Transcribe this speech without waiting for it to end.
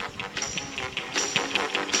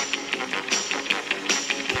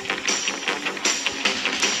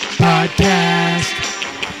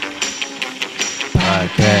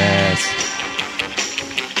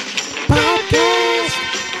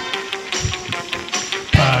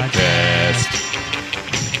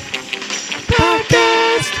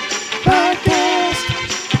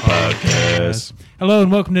guys. Hello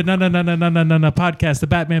and welcome to Na Podcast, the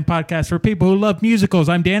Batman podcast for people who love musicals.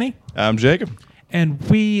 I'm Danny. I'm Jacob. And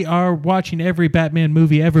we are watching every Batman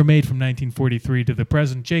movie ever made from 1943 to the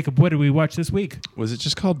present. Jacob, what did we watch this week? Was it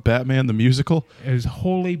just called Batman the Musical? It was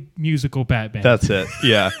Holy Musical Batman. That's it.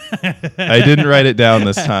 Yeah. I didn't write it down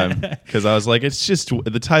this time because I was like, it's just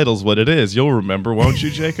the title's what it is. You'll remember, won't you,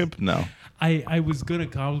 Jacob? No. I was going to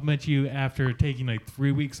compliment you after taking like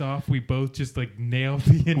 3 weeks off. We both just like nailed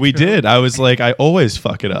the intro. We did. I was like, I always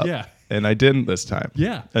fuck it up. Yeah. And I didn't this time.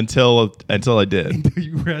 Yeah. Until I did.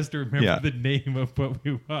 You were asked to remember the name of what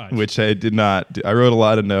we watched. Which I did not. I wrote a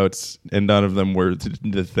lot of notes, and none of them were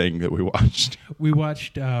the thing that we watched. We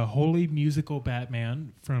watched Holy Musical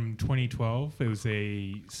Batman from 2012. It was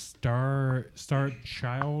a Star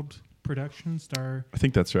Child production. I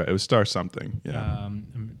think that's right. It was Star something. Yeah.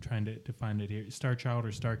 I'm trying to find it here. Star Child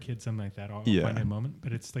or Star Kid, something like that. I'll find it in a moment.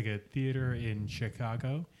 But it's like a theater in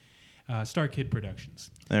Chicago. Star Kid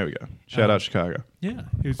Productions. There we go. Shout out Chicago. Yeah,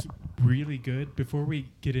 it was really good. Before we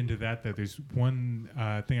get into that, though, there's one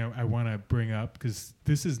thing I want to bring up because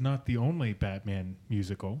this is not the only Batman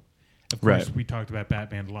musical. Of course, we talked about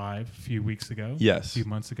Batman Live a few weeks ago. Yes. A few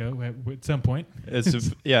months ago at some point.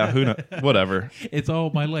 Who knows? Whatever. It's all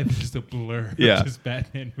my life is just a blur. Yeah. Just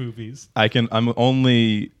Batman movies. I'm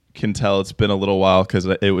only can tell it's been a little while because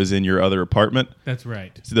it was in your other apartment. That's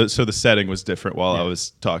right. So the setting was different while I was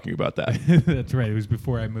talking about that. That's right. It was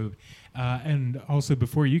before I moved. And also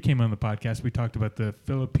before you came on the podcast, we talked about the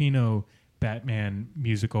Filipino Batman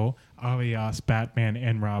musical, alias Batman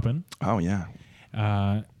and Robin. Oh, yeah.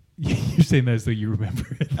 You're saying that as though you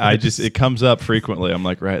remember it. It comes up frequently. I'm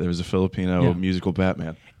like, right, there was a Filipino musical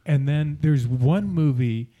Batman. And then there's one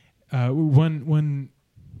movie, one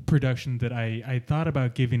production that I thought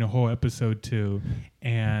about giving a whole episode to,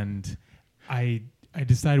 and I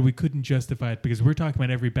decided we couldn't justify it because we're talking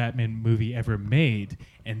about every Batman movie ever made,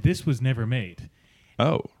 and this was never made.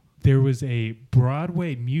 Oh. There was a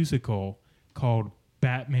Broadway musical called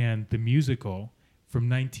Batman the Musical from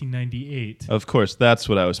 1998. Of course, that's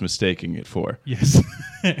what I was mistaking it for. Yes.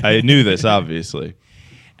 I knew this, obviously.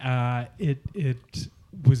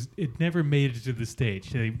 It never made it to the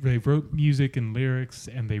stage. They wrote music and lyrics,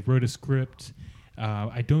 and they wrote a script.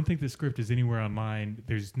 I don't think the script is anywhere online.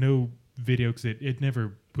 There's no video because it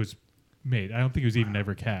never was made. I don't think it was even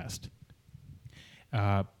ever cast.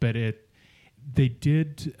 But they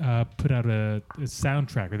did put out a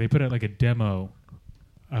soundtrack, or they put out like a demo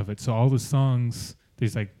of it. So all the songs,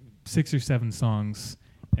 there's like 6 or 7 songs,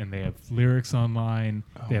 and they have lyrics online.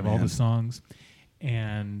 They have all the songs.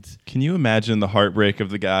 And can you imagine the heartbreak of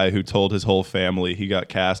the guy who told his whole family he got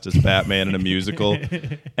cast as Batman in a musical,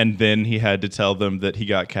 and then he had to tell them that he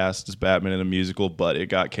got cast as Batman in a musical, but it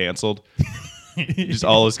got canceled? Just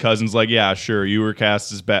all his cousins like, yeah, sure, you were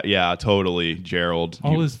cast as yeah, totally, Gerald.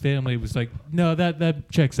 All his family was like, no, that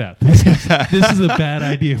checks out. This is a bad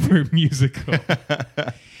idea for a musical.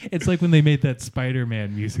 It's like when they made that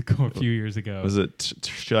Spider-Man musical a few years ago. Was it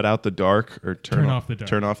Shut Out the Dark or Turn Off the Dark?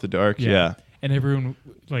 Turn Off the Dark, yeah. And everyone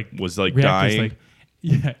was dying.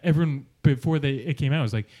 Everyone before it came out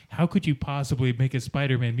was like, how could you possibly make a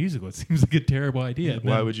Spider-Man musical? It seems like a terrible idea.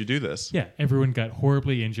 Why would you do this? Yeah, everyone got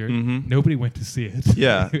horribly injured. Mm-hmm. Nobody went to see it.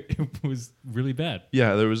 Yeah. It was really bad.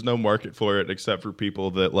 Yeah, there was no market for it except for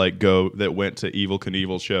people that that went to Evel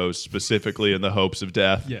Knievel shows specifically in the hopes of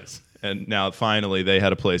death. Yes. And now finally they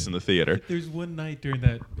had a place in the theater. There's one night during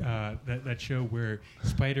that show where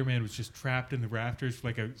Spider-Man was just trapped in the rafters for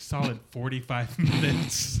like a solid 45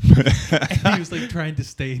 minutes. And he was like trying to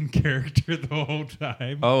stay in character the whole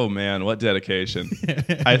time. Oh man, what dedication.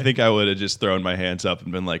 I think I would have just thrown my hands up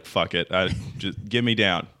and been like, fuck it. Just get me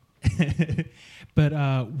down. But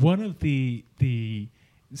one of the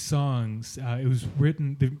songs, it was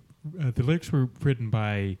written, the lyrics were written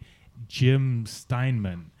by Jim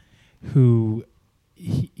Steinman, who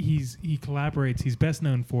he collaborates. He's best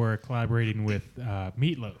known for collaborating with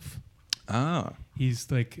Meatloaf. Ah, he's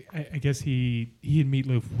like I guess he and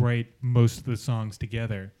Meatloaf write most of the songs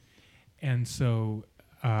together, and so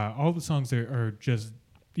all the songs are just,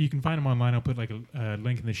 you can find them online. I'll put like a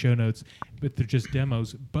link in the show notes, but they're just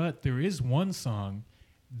demos. But there is one song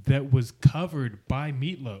that was covered by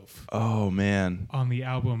Meatloaf. Oh man, on the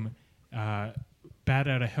album. Bat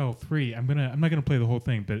Out of Hell 3. I'm not gonna play the whole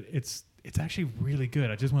thing, but it's actually really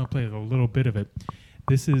good. I just want to play a little bit of it.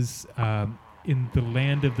 This is In the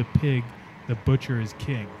Land of the Pig, the Butcher is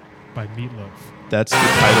King by Meatloaf. That's the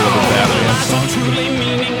title of the Batman song. Truly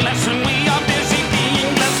meaningless, and we are busy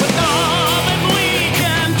being blessed with all that we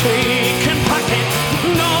can take and pocket.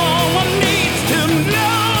 No one needs to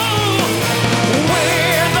know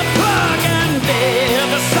where the plug and where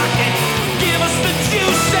the socket.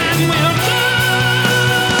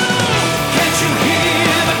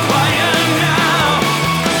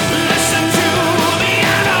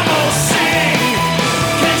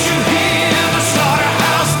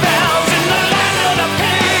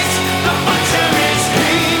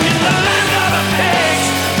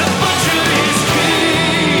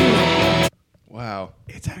 Wow.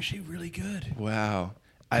 It's actually really good. Wow.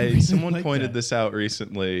 really Someone like pointed that. this out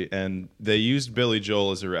recently, and they used Billy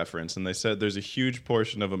Joel as a reference, and they said there's a huge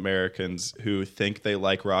portion of Americans who think they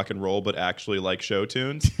like rock and roll but actually like show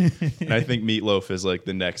tunes. And I think Meatloaf is like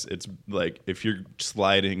the next. It's like if you're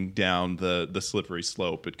sliding down the slippery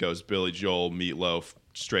slope, it goes Billy Joel, Meatloaf,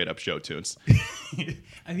 straight up show tunes.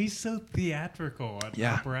 And he's so theatrical and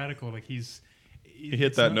operatical. Like He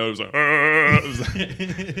hit that note. It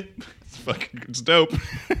was like, it's dope.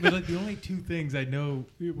 But like the only two things I know,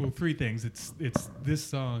 well, three things. It's this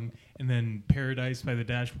song, and then "Paradise" by the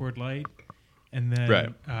Dashboard Light, and then Right.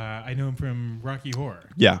 I know him from Rocky Horror.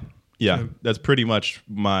 Yeah. So- That's pretty much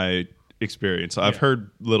my experience. I've Yeah.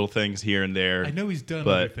 heard little things here and there. I know he's done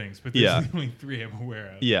But, other things, but there's yeah. the only three I'm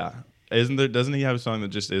aware of. Yeah. Doesn't he have a song that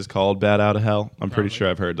just is called Bad Out of Hell? I'm pretty Probably. sure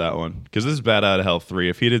I've heard that one. Because this is Bad Out of Hell 3.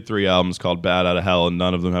 If he did 3 albums called Bad Out of Hell and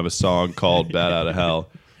none of them have a song called Bad Out of Hell.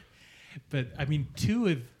 But I mean, two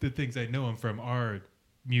of the things I know him from are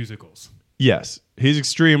musicals. Yes. He's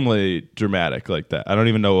extremely dramatic like that. I don't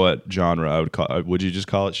even know what genre I would call it. Would you just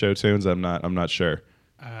call it show tunes? I'm not sure.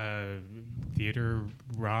 Theater,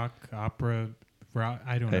 rock, opera, rock.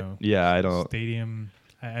 I don't know. Yeah, I don't. Stadium.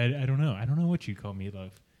 I don't know. I don't know what you call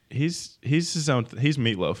Meatloaf. He's his own. He's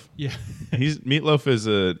Meatloaf. Yeah. Meatloaf is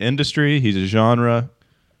an industry. He's a genre.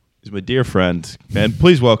 He's my dear friend, and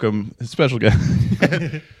please welcome a special guest.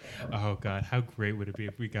 Oh God, how great would it be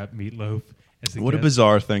if we got Meatloaf as a What a guest?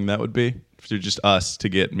 bizarre thing that would be for just us to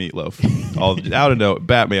get Meatloaf. All out of no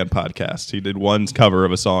Batman podcast. He did one cover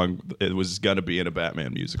of a song. It was gonna be in a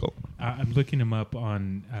Batman musical. I'm looking him up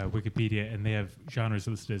on Wikipedia, and they have genres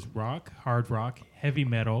listed as rock, hard rock, heavy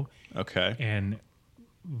metal, Okay, and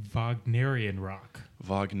Wagnerian rock.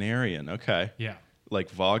 Wagnerian. Okay, Yeah, like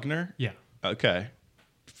Wagner. yeah. Okay.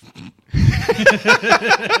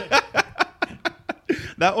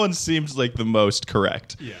 That one seems like the most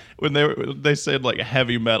correct. Yeah. When they said like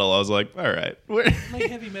heavy metal, I was like, all right. Like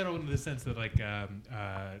heavy metal in the sense that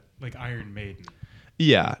like Iron Maiden.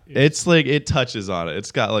 Yeah, it's like it touches on it.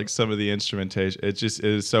 It's got like some of the instrumentation. It just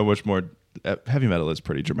is so much more. Heavy metal is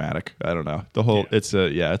pretty dramatic. I don't know. The whole it's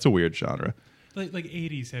a weird genre. Like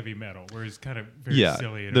 80s heavy metal, where it's kind of very Yeah,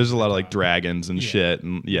 silly. And there's a over lot of the like top. dragons and Yeah. shit,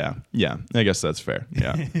 and yeah. I guess that's fair.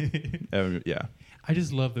 Yeah, yeah. I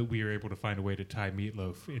just love that we were able to find a way to tie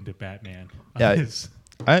Meatloaf into Batman. Yeah. It's-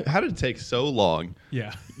 How did it take so long?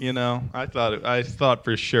 yeah. You know, I thought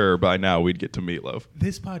for sure by now we'd get to Meatloaf.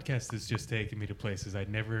 This podcast has just taken me to places I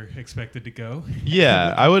never expected to go.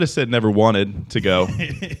 Yeah, I would have said never wanted to go,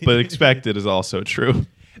 but expected is also true.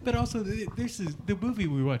 But also, the movie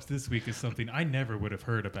we watched this week is something I never would have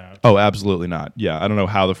heard about. Oh, absolutely not. Yeah, I don't know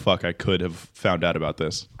how the fuck I could have found out about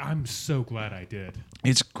this. I'm so glad I did.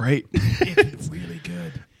 It's great. It's really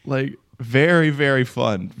good. Like very, very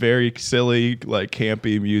fun, very silly, like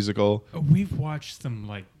campy musical. We've watched some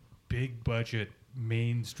like big budget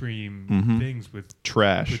mainstream Mm-hmm. things with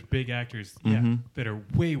Trash. big actors, Mm-hmm. that are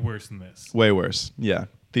way worse than this. Way worse. Yeah.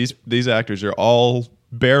 These actors are all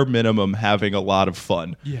bare minimum having a lot of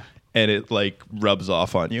fun. Yeah. And it like rubs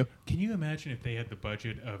off on you. Can you imagine if they had the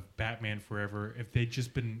budget of Batman Forever? If they'd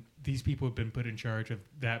just been these people have been put in charge of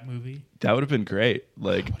that movie? That would have been great.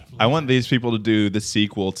 Like would've loved I want these people to do the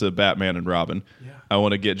sequel to Batman and Robin. Yeah. I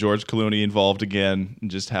want to get George Clooney involved again and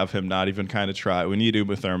just have him not even kind of try. We need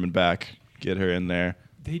Uma Thurman back. Get her in there.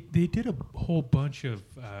 They did a whole bunch of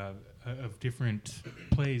different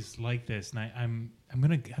plays like this, and I'm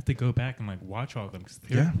gonna have to go back and like watch all of them because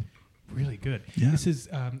they're Yeah. really good. Yeah. This is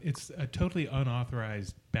it's a totally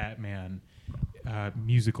unauthorized Batman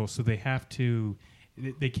musical, so they have to.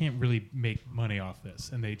 They can't really make money off this,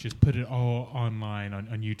 and they just put it all online on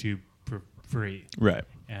YouTube for free. Right.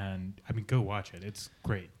 And I mean, go watch it. It's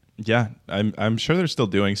great. Yeah, I'm sure they're still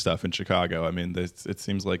doing stuff in Chicago. I mean, it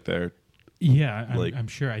seems like they're Yeah, Like- I'm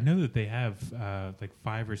sure. I know that they have like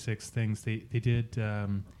 5 or 6 things. They did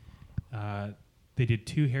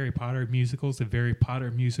 2 Harry Potter musicals, a Harry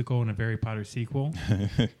Potter musical and a Harry Potter sequel.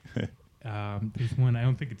 There's one, I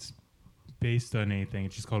don't think it's based on anything.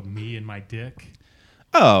 It's just called Me and My Dick.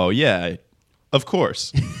 Oh yeah, of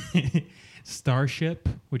course. Starship,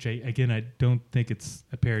 which I don't think it's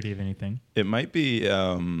a parody of anything. It might be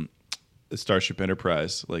Starship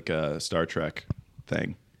Enterprise, like a Star Trek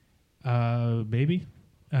thing. Maybe.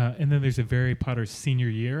 And then there's a Harry Potter senior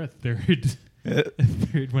year, a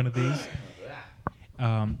third one of these.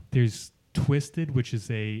 There's Twisted, which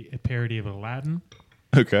is a parody of Aladdin.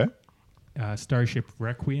 Okay. Starship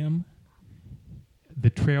Requiem. The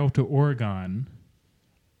Trail to Oregon.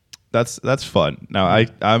 That's fun. Now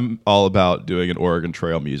I'm all about doing an Oregon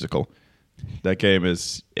Trail musical. That game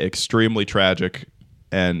is extremely tragic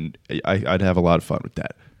and I'd have a lot of fun with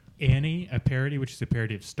that. Annie, a parody, which is a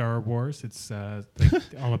parody of Star Wars. It's like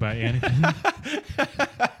all about Anakin.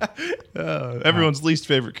 Everyone's least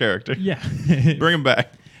favorite character. Yeah. Bring him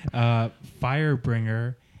back.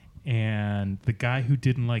 Firebringer and the guy who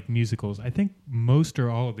didn't like musicals. I think most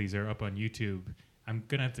or all of these are up on YouTube. I'm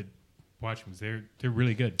gonna have to watch them. They're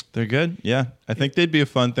really good. They're good. Yeah, I think they'd be a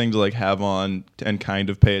fun thing to like have on and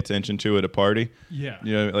kind of pay attention to at a party. Yeah.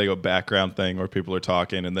 You know, like a background thing where people are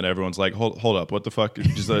talking and then everyone's like, "Hold up, what the fuck?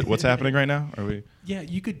 What's happening right now? Are we?" Yeah,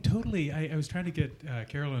 you could totally. I was trying to get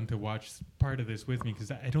Carolyn to watch part of this with me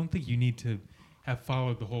because I don't think you need to have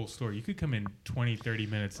followed the whole story. You could come in 20, 30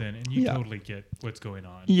 minutes in and you totally get what's going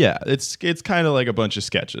on. Yeah, it's kind of like a bunch of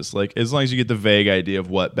sketches. Like as long as you get the vague idea of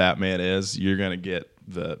what Batman is, you're gonna get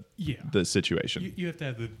the situation. You have to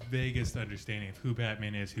have the vaguest understanding of who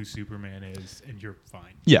Batman is, who Superman is, and you're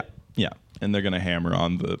fine. Yeah, and they're gonna hammer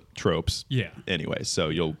on the tropes. Yeah. Anyway, so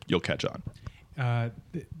you'll catch on.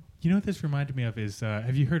 You know what this reminded me of is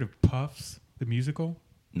have you heard of Puffs, the musical?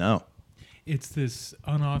 No. It's this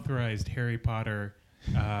unauthorized Harry Potter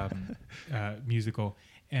musical,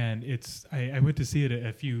 and I went to see it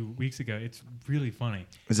a few weeks ago. It's really funny.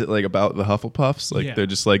 Is it like about the Hufflepuffs? Like Yeah. they're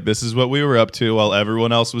just like, this is what we were up to while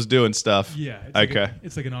everyone else was doing stuff. Yeah. Okay.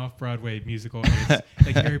 It's like an off-Broadway musical. And it's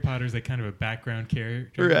like Harry Potter's like kind of a background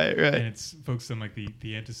character. Right. And it's focused on like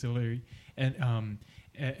the ancillary.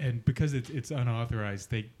 And because it's unauthorized,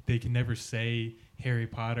 they can never say Harry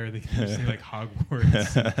Potter. They can never say like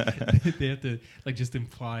Hogwarts. They have to like just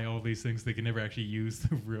imply all these things. They can never actually use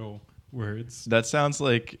the real words. That sounds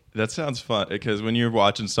fun because when you're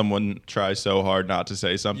watching someone try so hard not to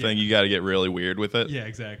say something, you got to get really weird with it. Yeah,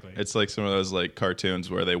 exactly. It's like some of those like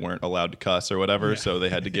cartoons where they weren't allowed to cuss or whatever, so they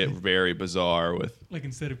had to get very bizarre with. Like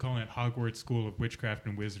instead of calling it Hogwarts School of Witchcraft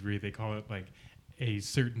and Wizardry, they call it like a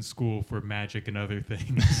certain school for magic and other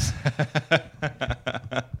things.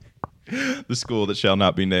 The school that shall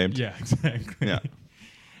not be named. Yeah, exactly. Yeah.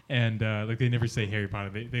 And like they never say Harry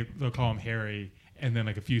Potter. They'll call him Harry, and then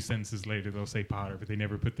like a few sentences later they'll say Potter, but they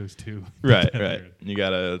never put those two. Right. together. You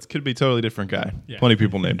gotta. It could be a totally different guy. Yeah. Plenty of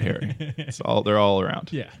people named Harry. They're all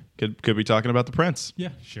around. Yeah. Could be talking about the Prince. Yeah,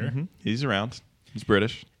 sure. Mm-hmm. He's around. He's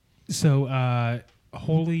British. So,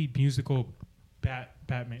 holy musical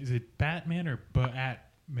Batman. Is it Batman or Batman?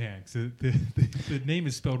 So the name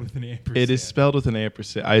is spelled with an ampersand. It is spelled with an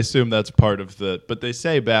ampersand. I assume that's part of the. But they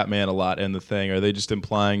say Batman a lot in the thing. Are they just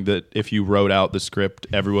implying that if you wrote out the script,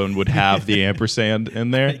 everyone would have the ampersand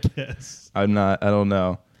in there? I guess. I don't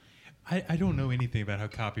know. I don't know anything about how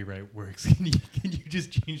copyright works. Can you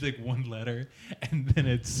just change like one letter and then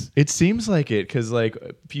it's... It seems like it because like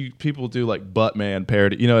people do like Buttman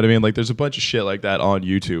parody. You know what I mean? Like there's a bunch of shit like that on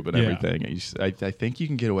YouTube and everything. I think you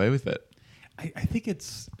can get away with it. I think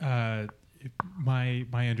it's my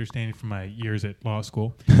understanding from my years at law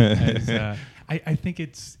school. Is, I think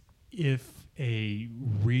it's if a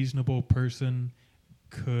reasonable person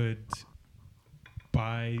could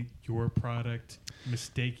buy your product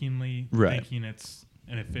mistakenly, thinking it's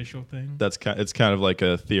an official thing. It's kind of like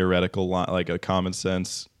a theoretical like a common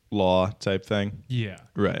sense law type thing. Yeah,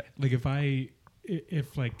 right. Like if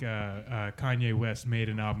like Kanye West made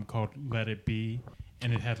an album called Let It Be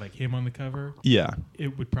and it had like him on the cover,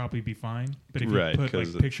 it would probably be fine. But if you put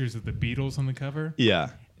like pictures of the Beatles on the cover,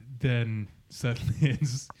 then suddenly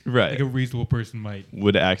it's like a reasonable person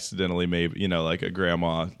would accidentally, maybe, like a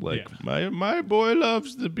grandma, like my boy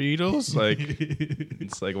loves the Beatles. Like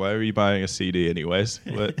it's like, why are you buying a CD anyways?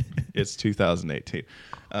 But it's 2018.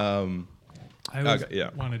 I always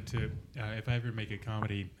wanted to, if I ever make a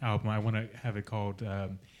comedy album, I want to have it called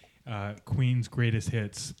Queen's Greatest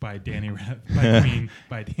Hits by Danny Queen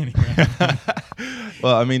by Danny Rathman.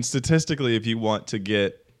 Well, I mean, statistically, if you want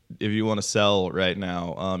to sell right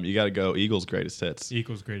now, you got to go Eagles' Greatest Hits.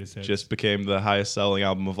 Eagles' Greatest Hits just became the highest selling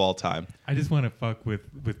album of all time. I just want to fuck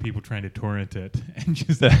with people trying to torrent it and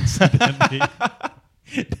just accidentally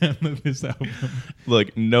download this album.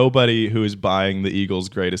 Look, nobody who is buying the Eagles'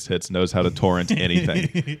 Greatest Hits knows how to torrent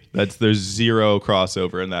anything. There's zero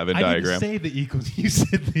crossover in that Venn diagram. I didn't say the Eagles. You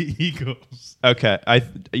said the Eagles. Okay.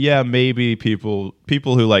 Maybe people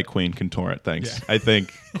who like Queen can torrent things. Yeah. I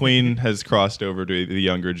think Queen has crossed over to the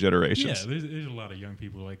younger generations. Yeah, there's a lot of young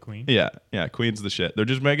people who like Queen. Yeah, Queen's the shit. They're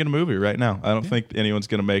just making a movie right now. I don't think anyone's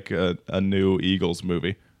going to make a new Eagles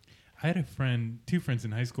movie. I had two friends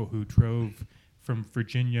in high school who drove from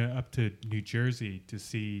Virginia up to New Jersey to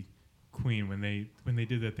see Queen when they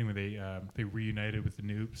did that thing where they reunited with the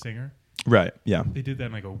new singer. Right. Yeah. They did that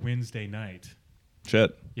on like a Wednesday night.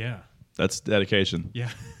 Shit. Yeah. That's dedication. Yeah.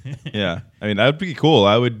 Yeah, I mean that would be cool.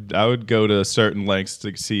 I would go to certain lengths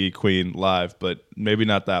to see Queen live, but maybe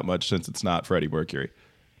not that much since it's not Freddie Mercury.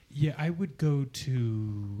 Yeah, I would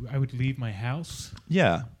leave my house.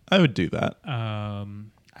 Yeah, I would do that. I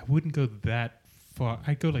wouldn't go that far.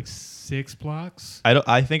 I'd go like 6 blocks.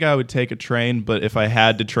 I think I would take a train, but if I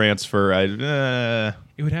had to transfer,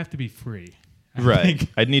 It would have to be free. I right.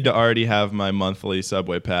 think. I'd need to already have my monthly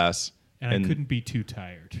subway pass. And I couldn't be too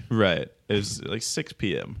tired. Right. It was like 6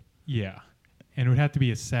 p.m. Yeah. And it would have to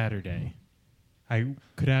be a Saturday. I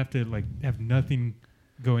could have to have nothing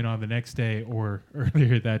going on the next day or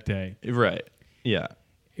earlier that day. Right. Yeah.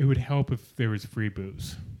 It would help if there was free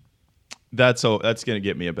booze. That's gonna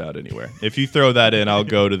get me about anywhere. If you throw that in, I'll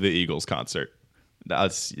go to the Eagles concert.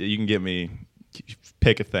 You can get me.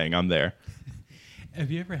 Pick a thing. I'm there.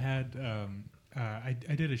 Have you ever had? I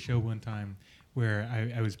did a show one time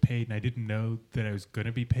where I was paid and I didn't know that I was going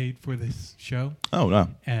to be paid for this show. Oh no.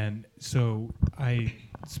 And so I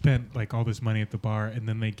spent all this money at the bar, and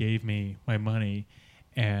then they gave me my money,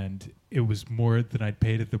 and it was more than I'd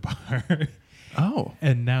paid at the bar. Oh.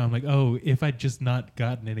 And now I'm like, oh, if I'd just not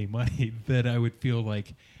gotten any money, then I would feel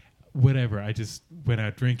like, whatever, I just went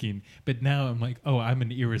out drinking. But now I'm like, oh, I'm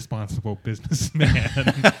an irresponsible businessman.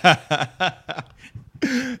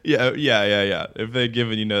 Yeah. If they'd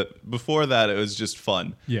given you before that, it was just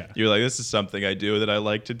fun. Yeah. You're like, this is something I do that I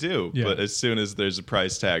like to do. Yeah. But as soon as there's a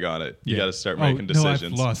price tag on it, you got to start Oh, making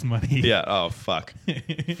decisions. No, I've lost money. Yeah. Oh fuck.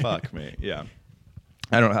 Fuck me. Yeah.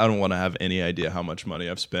 I don't want to have any idea how much money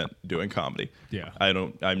I've spent doing comedy. Yeah.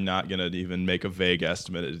 I'm not gonna even make a vague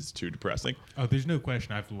estimate. It's too depressing. Oh, there's no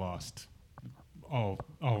question I've lost all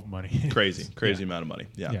money. Crazy Yeah. amount of money.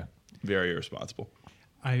 Yeah. Yeah. Very irresponsible.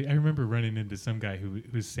 I remember running into some guy who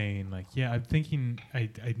was saying yeah, I'm thinking I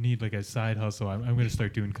need a side hustle. I'm going to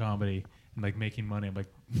start doing comedy and making money. I'm like,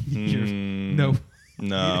 no.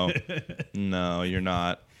 No, you're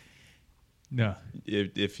not. No.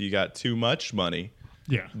 If you got too much money,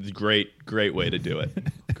 Yeah. great way to do it.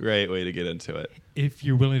 Great way to get into it. If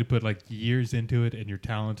you're willing to put years into it and you're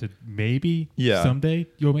talented, maybe someday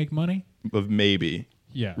you'll make money. But maybe.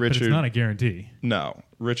 Yeah, Richard, but it's not a guarantee. No.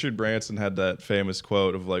 Richard Branson had that famous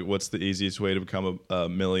quote of what's the easiest way to become a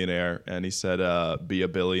millionaire? And he said, be a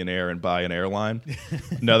billionaire and buy an airline.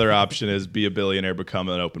 Another option is be a billionaire, become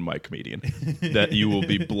an open mic comedian. That you will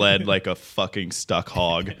be bled like a fucking stuck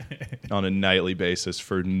hog on a nightly basis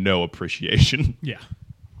for no appreciation. Yeah.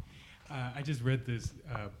 I just read this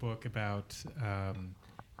book about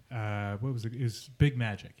what was it? It was Big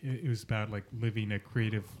Magic. It was about living a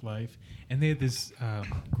creative life, and they had this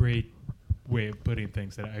great way of putting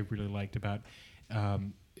things that I really liked about.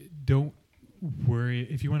 Don't worry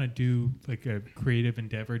if you want to do a creative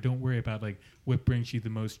endeavor. Don't worry about what brings you the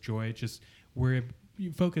most joy. Just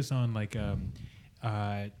you focus on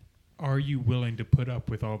are you willing to put up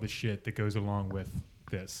with all the shit that goes along with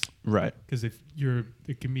this? Right. Because if you're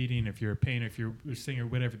a comedian, if you're a painter, if you're a singer,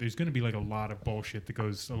 whatever, there's going to be a lot of bullshit that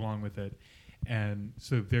goes along with it. And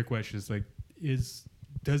so their question is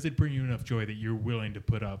does it bring you enough joy that you're willing to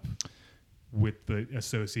put up with the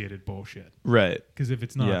associated bullshit? Right. Because if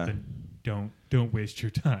it's not, then don't waste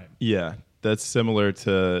your time. Yeah. That's similar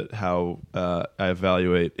to how I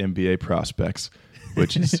evaluate NBA prospects.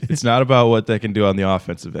 Which is, it's not about what they can do on the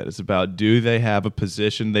offensive end. It's about, do they have a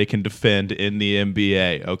position they can defend in the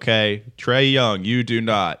NBA? Okay, Trae Young, you do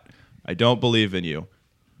not. I don't believe in you.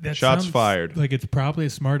 That Shots sounds fired. It's probably a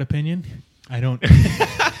smart opinion. I don't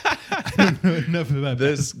know enough about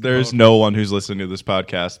this. There's no one who's listening to this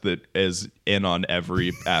podcast that is in on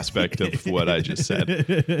every aspect of what I just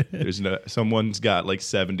said. Someone's got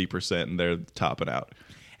 70% and they're topping out.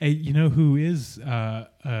 Hey, you know who is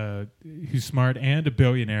who's smart and a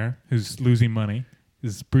billionaire who's losing money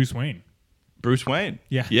is Bruce Wayne. Bruce Wayne.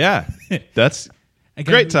 Yeah. That's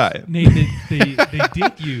great tie. They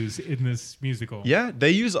did use in this musical. Yeah, they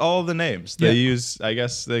use all the names. They use, I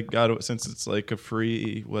guess they got it since it's a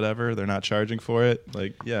free whatever. They're not charging for it.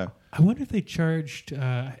 I wonder if they charged.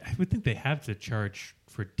 I would think they have to charge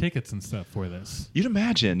for tickets and stuff for this. You'd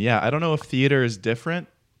imagine. Yeah, I don't know if theater is different.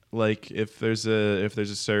 If there's a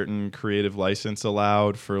certain creative license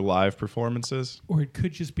allowed for live performances, or it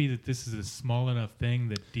could just be that this is a small enough thing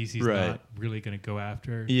that DC's not really going to go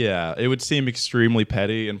after. Yeah, it would seem extremely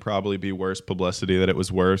petty and probably be worse publicity that it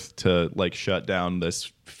was worth to shut down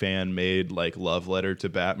this fan-made love letter to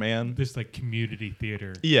Batman. This community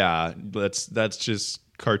theater. Yeah, that's just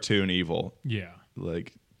cartoon evil. Yeah,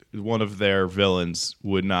 one of their villains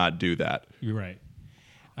would not do that. You're right.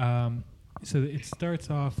 So it starts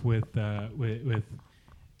off with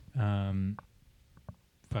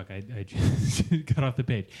Fuck, I just got off the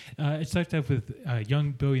page. It starts off with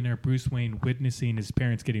young billionaire Bruce Wayne witnessing his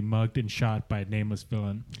parents getting mugged and shot by a nameless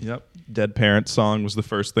villain. Yep. Dead Parents song was the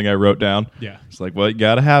first thing I wrote down. Yeah. It's like, well, you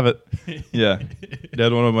gotta have it. Yeah.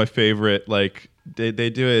 Dead, one of my favorite, like, they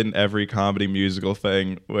do it in every comedy musical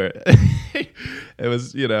thing where it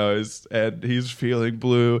was, and he's feeling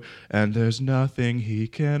blue and there's nothing he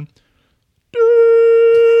can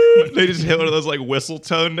do. They just hit one of those like whistle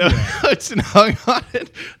tone notes and hung on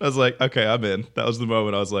it. I was like, okay, I'm in. That was the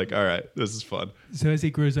moment I was like, all right, this is fun. So as he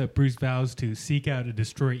grows up, Bruce vows to seek out and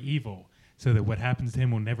destroy evil so that what happens to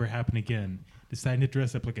him will never happen again, deciding to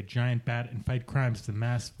dress up like a giant bat and fight crimes as the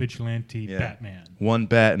masked vigilante Batman. One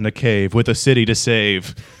bat in a cave with a city to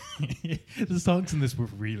save. The songs in this were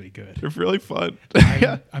really good. They're really fun.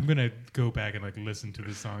 I'm going to go back and like listen to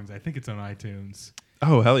the songs. I think it's on iTunes.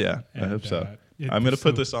 Oh, hell yeah. I And, hope so. I'm they're going to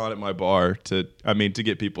put so- this on at my bar to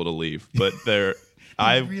get people to leave. But they're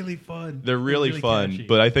really fun. They're really fun. catchy.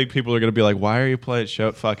 But I think people are going to be like, why are you playing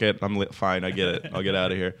show? Fuck it. Fine. I get it. I'll get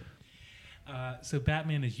out of here. So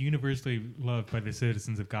Batman is universally loved by the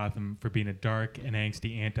citizens of Gotham for being a dark and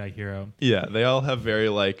angsty anti-hero. Yeah. They all have very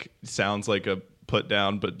sounds like a put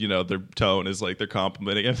down, but their tone is like they're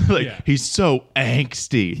complimenting him. Like, Yeah. he's so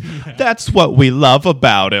angsty. That's what we love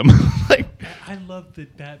about him. Like, I love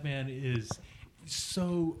that Batman is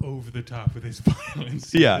so over the top with his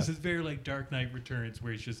violence. Yeah. This is very like Dark Knight Returns,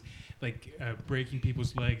 where he's just like breaking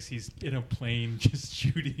people's legs. He's in a plane just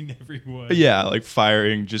shooting everyone. yeah, like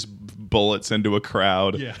firing just bullets into a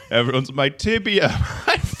crowd. Yeah. Everyone's my tibia,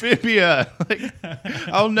 my fibia. Like,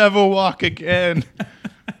 I'll never walk again.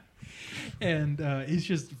 And he's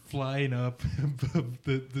just flying up above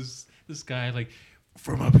the sky, like,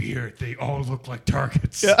 from up here, they all look like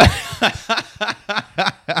targets.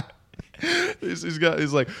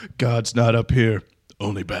 He's like, God's not up here,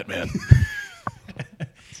 only Batman.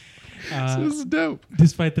 This is dope.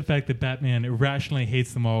 Despite the fact that Batman irrationally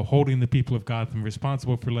hates them all, holding the people of Gotham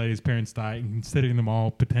responsible for letting his parents die and considering them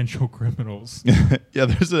all potential criminals. Yeah,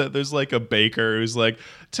 there's like a baker who's like,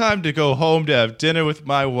 time to go home to have dinner with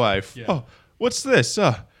my wife. Yeah. Oh, what's this?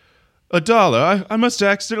 $1. I must have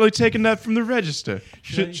accidentally taken that from the register.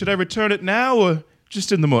 Should I return it now or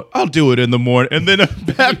just in the morning? I'll do it in the morning. And then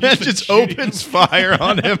Batman just opens fire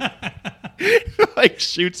on him. Like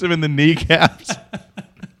shoots him in the kneecaps.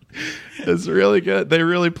 It's really good. They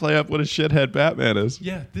really play up what a shithead Batman is.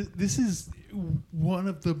 Yeah, this is one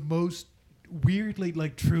of the most weirdly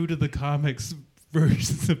like true to the comics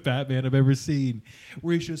versions of Batman I've ever seen,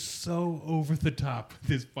 where he's just so over the top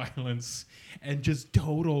with his violence and just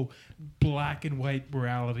total black and white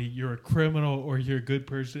morality. You're a criminal or you're a good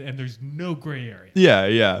person, and there's no gray area.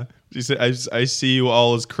 Yeah. You say, I see you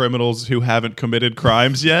all as criminals who haven't committed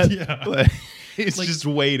crimes yet. Yeah. Like, he's Like- just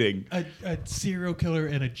waiting. A serial killer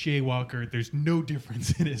and a jaywalker, there's no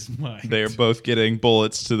difference in his mind. They are both getting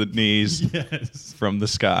bullets to the knees Yes. from the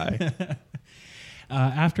sky.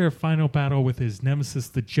 After a final battle with his nemesis,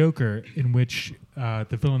 the Joker, in which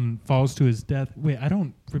the villain falls to his death. Wait, I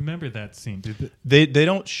don't remember that scene. They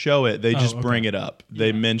don't show it. They just okay. bring it up. They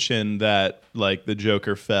Yeah. mention that like the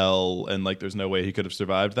Joker fell and like there's no way he could have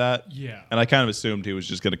survived that. Yeah. And I kind of assumed he was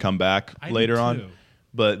just going to come back I did later too. on.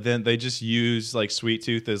 But then they just use like Sweet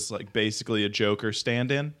Tooth as like basically a Joker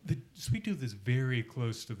stand-in. The Sweet Tooth is very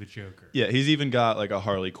close to the Joker. Yeah, he's even got like a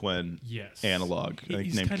Harley Quinn Yes. analog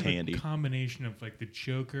He's named kind Candy. of a combination of like the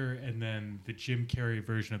Joker and then the Jim Carrey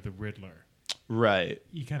version of the Riddler. Right.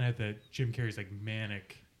 You kind of have the Jim Carrey's like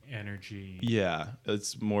manic energy. Yeah,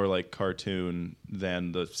 it's more like cartoon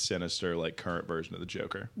than the sinister like current version of the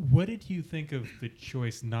Joker. What did you think of the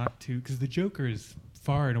choice not to? Because the Joker is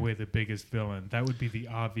far and away the biggest villain. That would be the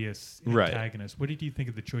obvious Right. antagonist. What did you think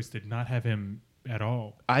of the choice to not have him at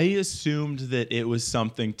all? I assumed that it was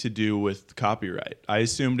something to do with copyright. I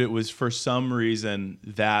assumed it was for some reason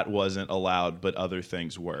that wasn't allowed, but other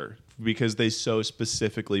things were. Because they so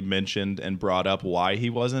specifically mentioned and brought up why he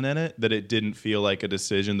wasn't in it, that it didn't feel like a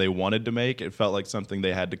decision they wanted to make. It felt like something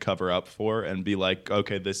they had to cover up for and be like,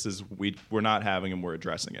 okay, this is we're not having him, we're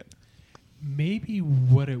addressing it. Maybe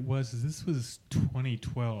what it was is this was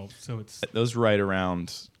 2012, so it's That was right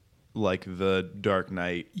around like the Dark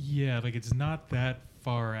Knight. yeah, like it's not that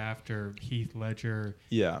far after Heath Ledger.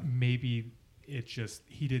 Yeah. Maybe it just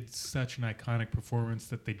he did such an iconic performance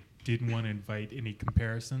that they didn't want to invite any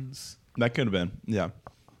comparisons, That could have been. Yeah.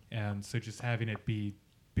 and so just having it be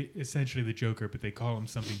essentially the Joker, but they call him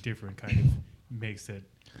something different, kind of makes it.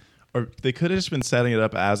 Or they could have just been setting it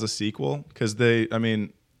up as a sequel because They've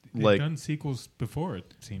like done sequels before,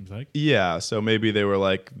 it seems like. yeah, so maybe they were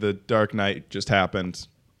like the Dark Knight just happened,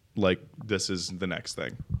 like this is the next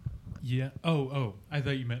thing. Yeah. Oh. I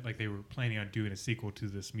thought you meant like they were planning on doing a sequel to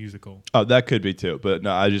this musical. Oh, that could be too. But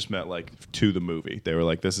no, I just meant like to the movie. They were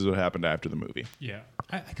like, this is what happened after the movie. Yeah.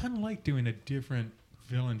 I kind of like doing a different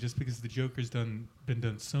villain just because the Joker's been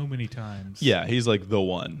done so many times. Yeah, he's like the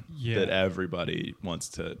one Yeah. that everybody wants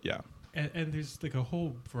to, And there's like a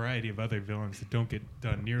whole variety of other villains that don't get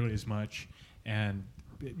done nearly as much. And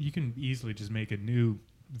you can easily just make a new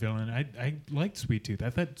villain. I liked Sweet Tooth. I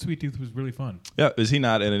thought Sweet Tooth was really fun. Yeah, is he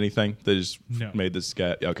not in anything? They just No. made this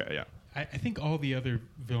guy. Okay, yeah. I think all the other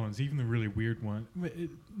villains, even the really weird one,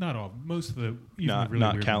 not all, most of the even Not- the really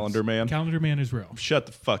not weird Calendar ones. Man? Calendar Man is real. Shut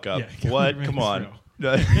the fuck up. Yeah, What? Calendar Come Man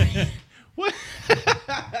on. is What?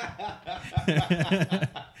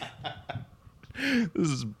 This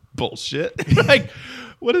is bullshit. Like,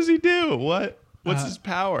 what does he do? What's his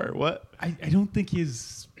power? What? I don't think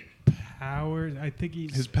his power. I think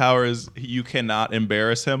he's His power is you cannot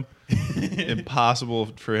embarrass him. Impossible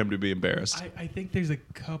for him to be embarrassed. I think there's a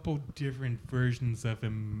couple different versions of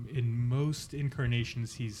him. In most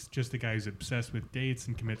incarnations, he's just a guy who's obsessed with dates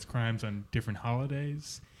and commits crimes on different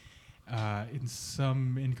holidays. In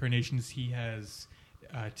some incarnations, he has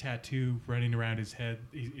a tattoo running around his head.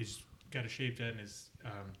 He's got a shaved head, and his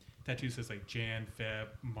tattoo says like Jan, Feb,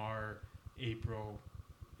 Mar, April,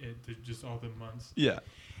 just all the months. Yeah.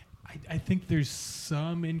 I think there's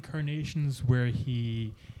some incarnations where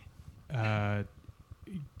he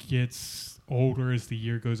gets older as the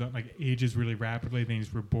year goes on, like ages really rapidly. Then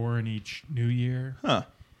he's reborn each new year. Huh.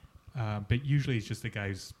 But usually he's just a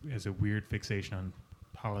guy who has a weird fixation on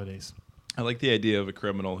holidays. I like the idea of a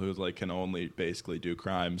criminal who's like can only basically do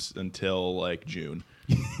crimes until like June,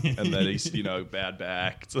 and then he's bad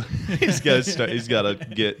back. He's got to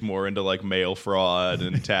get more into like mail fraud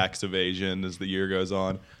and tax evasion as the year goes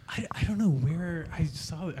on. I don't know where I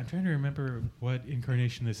saw it. I'm trying to remember what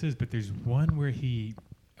incarnation this is, but there's one where he,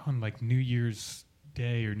 on like New Year's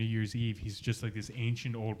Day or New Year's Eve, he's just like this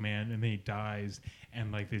ancient old man, and then he dies,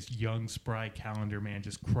 and like this young, spry Calendar Man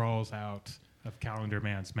just crawls out of Calendar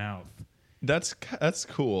Man's mouth. That's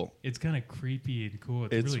cool. It's kind of creepy and cool.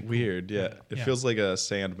 It's really cool. weird. Yeah, it Yeah. feels like a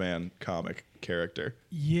Sandman comic character.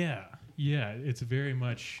 Yeah. It's very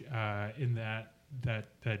much in that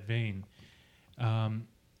vein.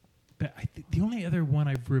 But the only other one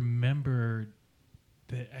I remember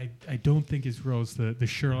that I don't think is real is the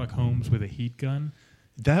Sherlock Holmes with a heat gun.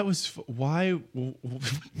 That was why.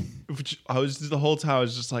 I was the whole time. I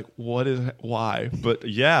was just like, why? But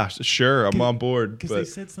yeah, sure, I'm on board. Because they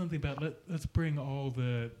said something about let's bring all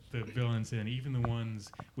the villains in, even the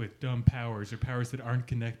ones with dumb powers or powers that aren't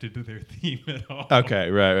connected to their theme at all.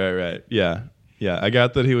 Okay, right. Yeah. I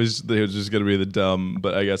got that he was just gonna be the dumb,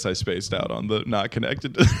 but I guess I spaced out on the not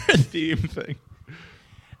connected to their theme thing.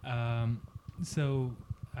 So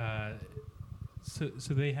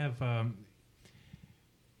they have.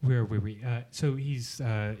 Where were we? So he's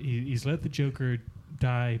let the Joker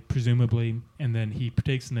die, presumably, and then he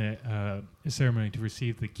partakes in a ceremony to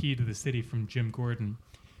receive the key to the city from Jim Gordon.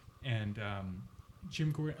 And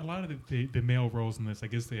Jim Gordon, a lot of the male roles in this, I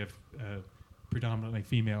guess they have predominantly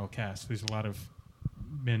female cast. There's a lot of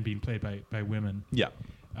men being played by women. Yeah.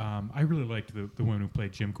 I really liked the woman who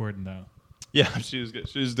played Jim Gordon, though. Yeah, she was good.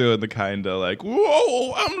 She was doing the kind of like,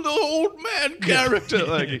 whoa, I'm the old man character.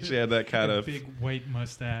 Like she had that kind of big white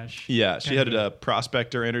mustache. Yeah, she kind had a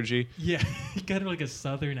prospector energy. Yeah, kind of like a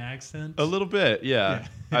southern accent. A little bit, yeah.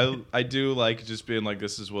 Yeah. I do like just being like,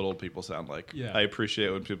 this is what old people sound like. Yeah. I appreciate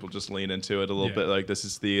when people just lean into it a little Yeah. bit. Like, this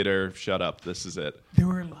is theater. Shut up. This is it. There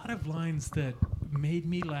were a lot of lines that made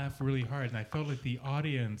me laugh really hard, and I felt like the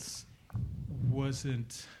audience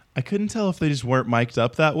wasn't. I couldn't tell if they just weren't mic'd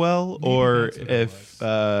up that well, Maybe or that's what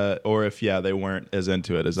it if they weren't as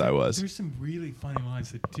into it as I was. There's some really funny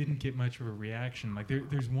lines that didn't get much of a reaction. Like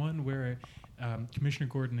there's one where Commissioner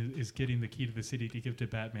Gordon is getting the key to the city to give to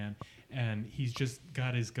Batman, and he's just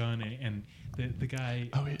got his gun, and the guy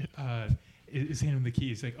is handing him the key.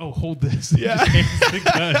 He's like, "Oh, hold this." Yeah. He just hands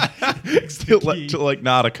the gun. Takes the key. to like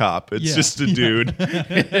not a cop. It's Yeah. just a dude.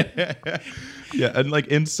 Yeah, and like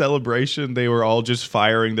in celebration, they were all just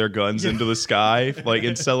firing their guns into the sky, like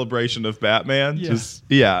in celebration of Batman.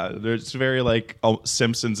 Yeah. There's very like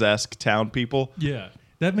Simpsons-esque town people. Yeah,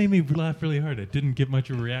 that made me laugh really hard. It didn't get much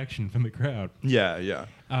of a reaction from the crowd. Yeah.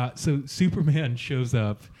 So Superman shows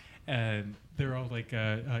up, and they're all like,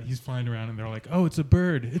 he's flying around, and they're all like, "Oh, it's a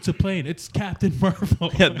bird, it's a plane, it's Captain Marvel."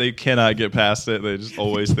 Yeah, they cannot get past it. They just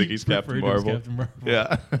always think he's Captain Referred to Marvel. as Captain Marvel.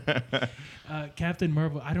 Yeah. Captain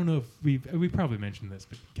Marvel. I don't know if we probably mentioned this,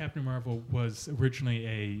 but Captain Marvel was originally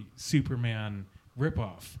a Superman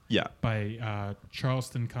ripoff. Yeah. By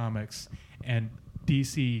Charleston Comics, and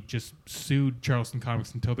DC just sued Charleston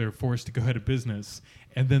Comics until they were forced to go out of business,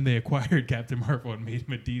 and then they acquired Captain Marvel and made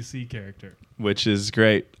him a DC character. Which is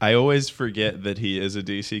great. I always forget that he is a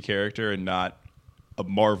DC character and not a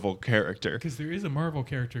Marvel character. Because there is a Marvel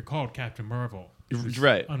character called Captain Marvel. It's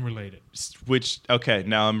Right. Unrelated. Which, okay,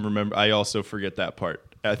 now I also forget that part.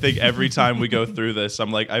 I think every time we go through this,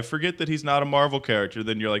 I'm like, I forget that he's not a Marvel character.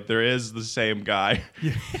 Then you're like, there is the same guy.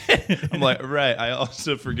 Yeah. I'm like, right. I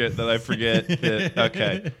also forget that,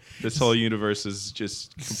 okay, this whole universe is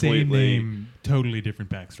just completely... Same name, totally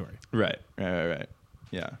different backstory. Right.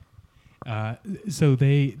 Yeah. So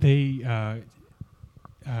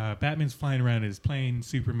Batman's flying around his plane.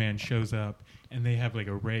 Superman shows up, and they have like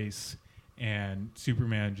a race, and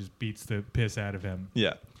Superman just beats the piss out of him.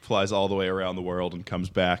 Yeah. Flies all the way around the world and comes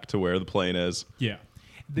back to where the plane is. Yeah.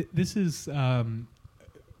 This is one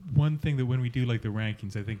thing that when we do like the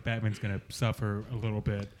rankings, I think Batman's going to suffer a little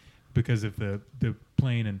bit because of the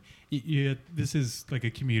plane. And this is like a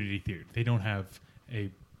community theater. They don't have a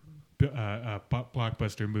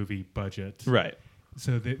blockbuster movie budget. Right.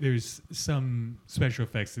 So there's some special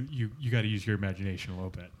effects that you got to use your imagination a little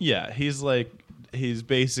bit. Yeah. He's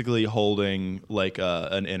basically holding like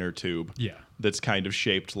an inner tube. Yeah. That's kind of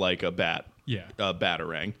shaped like a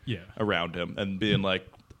batarang Yeah. around him, and being like,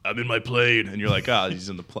 I'm in my plane, and you're like, he's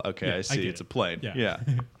in the plane. Okay, Yeah, I see, it's a plane. Yeah.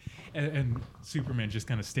 And Superman just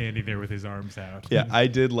kind of standing there with his arms out. Yeah, I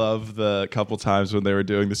did love the couple times when they were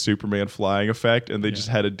doing the Superman flying effect, and they just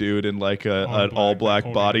had a dude in like an all black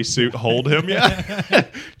bodysuit hold him. Yeah,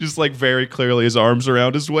 just like very clearly his arms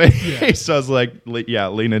around his waist. Yeah. So I was like,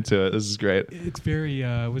 lean into it. This is great. It's very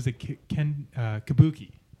was it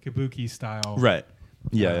Kabuki style. Right.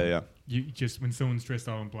 Yeah. You just when someone's dressed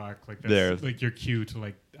all in black, like They're- that's like your cue to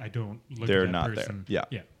like I don't look They're at that not person. there.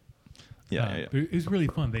 Yeah. But it was really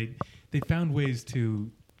fun. They found ways to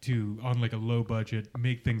on like a low budget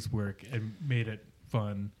make things work and made it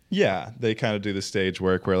fun. Yeah, they kind of do the stage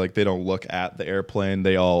work where like they don't look at the airplane.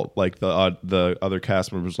 They all like the other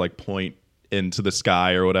cast members like point into the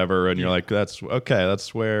sky or whatever, and you're like, that's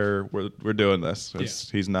where we're doing this.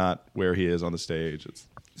 He's not where he is on the stage.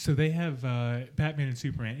 So they have Batman and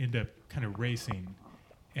Superman end up kind of racing,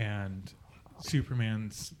 and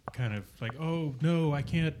Superman's kind of like, oh no, I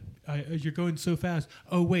can't. You're going so fast.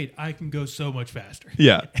 Oh wait, I can go so much faster.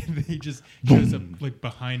 Yeah. And he just shows up like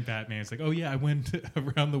behind Batman. It's like, oh yeah, I went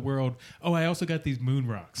around the world. Oh, I also got these moon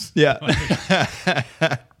rocks. Yeah.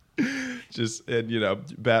 And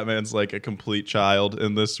Batman's like a complete child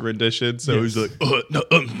in this rendition, so he's like, I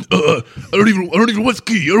don't even want the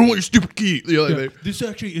key. I don't want your stupid key. This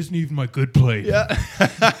actually isn't even my good plane. Yeah.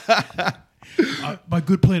 My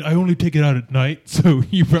good plane, I only take it out at night, so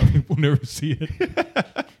you probably will never see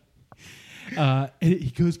it.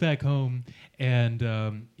 He goes back home,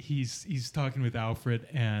 and he's talking with Alfred,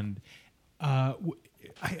 and I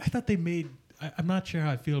thought they made. I'm not sure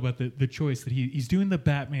how I feel about the choice that he's doing the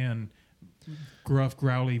Batman gruff,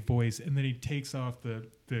 growly voice, and then he takes off the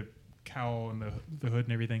cowl and the hood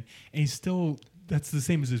and everything, and he's still. That's the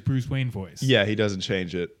same as his Bruce Wayne voice. Yeah, he doesn't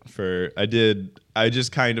change it. I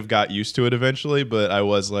just kind of got used to it eventually, but I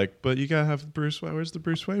was like, but you gotta have where's the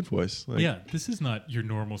Bruce Wayne voice? Like, Yeah, this is not your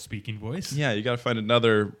normal speaking voice. Yeah, you gotta find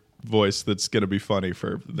another voice that's gonna be funny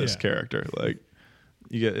for this character. Like,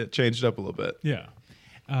 you get it changed up a little bit. Yeah.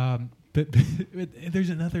 But there's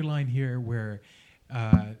another line here where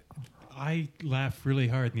I laughed really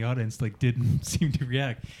hard, and the audience like didn't seem to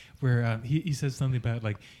react. Where he says something about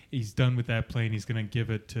like he's done with that plane, he's gonna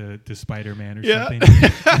give it to Spider-Man or something.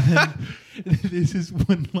 And then there's this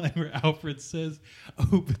one line where Alfred says,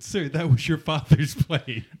 "Oh, but sir, that was your father's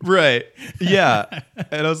plane." Right. Yeah.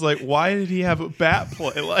 And I was like, why did he have a bat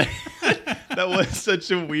plane? Like, that was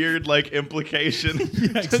such a weird like implication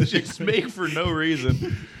to just make for no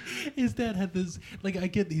reason. His dad had this, like, I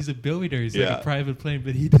get he's a billionaire, he's Yeah. like a private plane,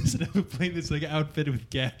 but he doesn't have a plane that's like outfitted with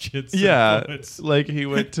gadgets. and Yeah, bullets. like he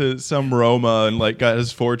went to some Roma and like got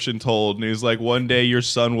his fortune told, and he was like, "One day your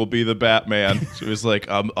son will be the Batman." So he was like,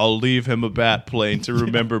 "I'll leave him a bat plane to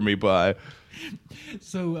remember me by."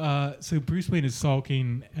 So Bruce Wayne is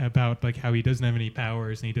sulking about like how he doesn't have any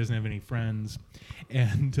powers and he doesn't have any friends,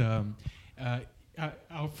 and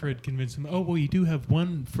Alfred convinced him, "Oh well, you do have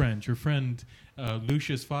one friend, your friend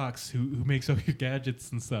Lucius Fox, who makes all your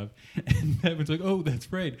gadgets and stuff." And Batman's like, "Oh,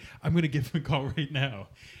 that's right. I'm gonna give him a call right now."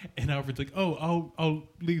 And Alfred's like, "Oh, I'll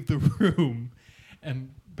leave the room."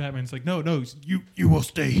 And Batman's like, "No, you will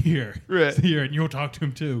stay here, Right. Stay here, and you'll talk to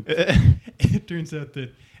him too." It turns out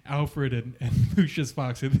that Alfred and Lucius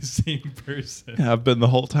Fox are the same person. I've been the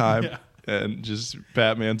whole time, Yeah. and just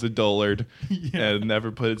Batman's a dullard Yeah. and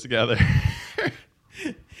never put it together.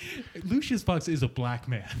 Lucius Fox is a black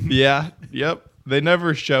man. Yeah. Yep. They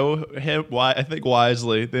never show him. Why? I think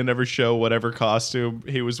wisely, they never show whatever costume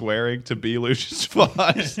he was wearing to be Lucius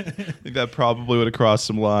Fox. I think that probably would have crossed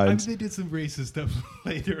some I mean, lines. they did some racist stuff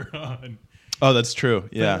later on. Oh, that's true.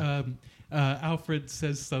 Yeah. But, Alfred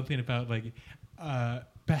says something about like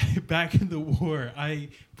back in the war, I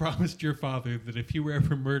promised your father that if you were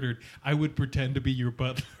ever murdered, I would pretend to be your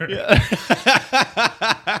butler.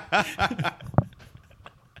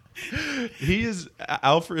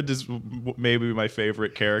 Alfred is maybe my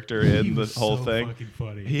favorite character in the was whole so thing. fucking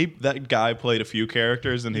funny. That guy played a few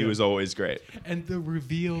characters and he Yeah. was always great. And the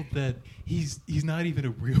reveal that he's not even a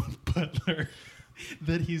real butler.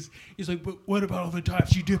 That he's like, but what about all the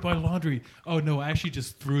times you did my laundry? Oh no, I actually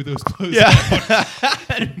just threw those clothes out. Yeah.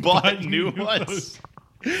 And bought new ones clothes.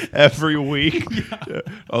 every week. Yeah.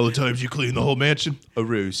 All the times you clean the whole mansion, a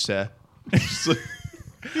ruse, sir. Just like-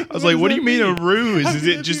 I was like, does what do you that mean a mean? ruse? How Is can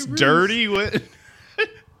it that be just a ruse? dirty? What are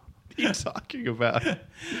you talking about?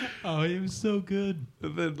 Oh, it was so good.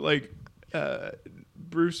 And then like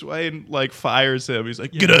Bruce Wayne like fires him. He's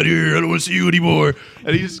like, Yeah. get out of here! I don't want to see you anymore.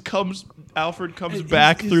 And he just comes. Alfred comes And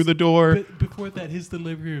back through the door. But before that, his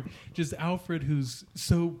delivery of just Alfred, who's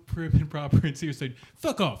so prim and proper and serious, like,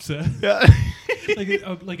 fuck off, sir. Yeah.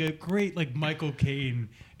 like a great like Michael Caine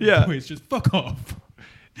Yeah. voice, just fuck off.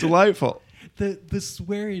 Delightful. The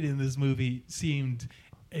swearing in this movie seemed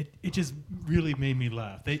it just really made me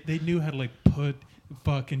laugh. They knew how to like put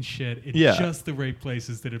fucking shit in Yeah. just the right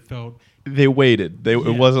places that it felt. They waited. Yeah.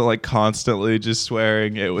 It wasn't like constantly just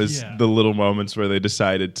swearing. It was Yeah. the little moments where they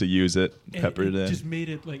decided to use it, And peppered it in. just made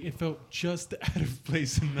it like it felt just out of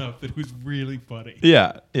place enough that it was really funny.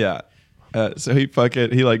 Yeah, yeah. So he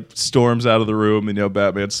like storms out of the room, and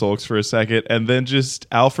Batman sulks for a second, and then just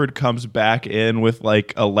Alfred comes back in with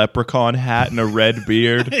like a leprechaun hat and a red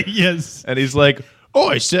beard, Yes. and he's like, "Oh,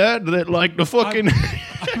 I said that like the fucking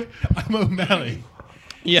I'm O'Malley.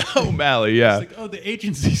 yeah, O'Malley, yeah, It's like, oh, the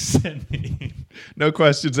agency sent me. no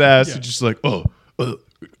questions asked." Yeah. It's just like,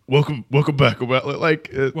 welcome back, O'Malley. Like,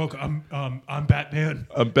 Welcome, I'm Batman.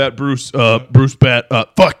 I'm Bat Bruce, Bruce Bat,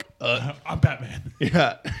 fuck, I'm Batman.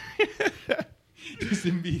 yeah, Just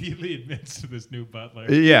immediately admits to this new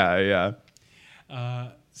butler. yeah.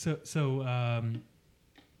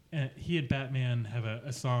 He and Batman have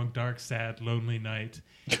a song, Dark, Sad, Lonely Night.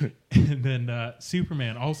 And then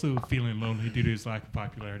Superman, also feeling lonely due to his lack of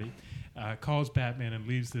popularity, calls Batman and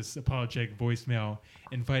leaves this apologetic voicemail,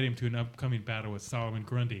 inviting him to an upcoming battle with Solomon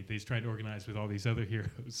Grundy that he's trying to organize with all these other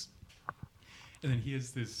heroes. And then he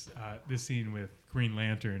has this scene with Green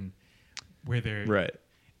Lantern where they're... Right.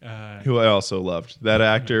 Uh, Who I also loved. That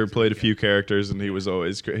actor Nice, played a yeah. few characters, and he was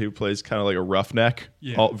always great. He plays kind of like a roughneck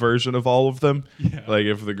Yeah. version of all of them. Yeah. Like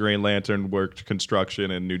if the Green Lantern worked construction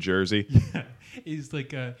in New Jersey. he's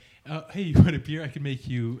like, hey, you want a beer? I can make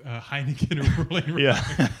you Heineken or Rolling Rock.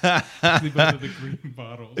 Yeah. They both have the green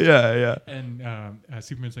bottles. Yeah. And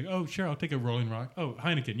Superman's like, oh, sure, I'll take a Rolling Rock. Oh,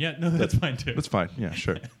 Heineken. Yeah, no, that's fine too. That's fine. Yeah,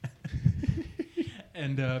 sure.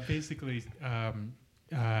 And basically,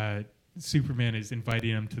 Superman is inviting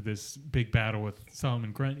him to this big battle with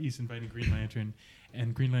Solomon Grundy. He's inviting Green Lantern.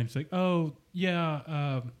 And Green Lantern's like, oh,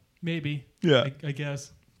 yeah, maybe. Yeah. I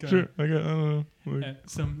guess. Go Sure. ahead. I don't know.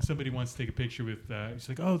 And somebody wants to take a picture with. He's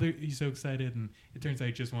like, "Oh, he's so excited," and it turns out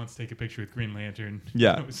he just wants to take a picture with Green Lantern.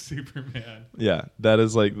 Yeah. That was Superman. Yeah, that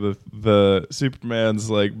is like the Superman's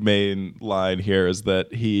like main line here is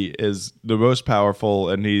that he is the most powerful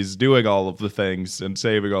and he's doing all of the things and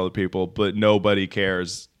saving all the people, but nobody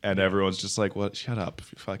cares. And everyone's just like, "What? Shut up!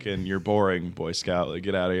 Fucking, you're boring, Boy Scout. Like,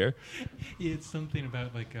 get out of here." It's something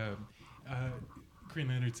about like Green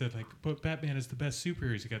Lantern said like, "But Batman is the best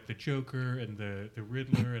superheroes. You got the Joker and the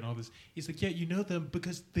Riddler and all this." He's like, "Yeah, you know them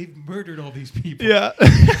because they've murdered all these people." Yeah,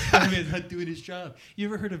 Batman's not doing his job. You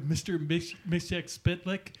ever heard of Mr. Mixek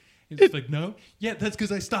Spitlick? It's like, no. Yeah, that's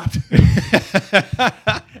because I stopped.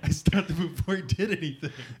 I stopped him before he did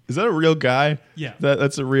anything. is that a real guy? Yeah.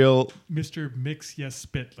 That's a real. Mr. Mix Yes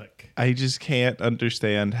Spitlick. I just can't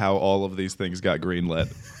understand how all of these things got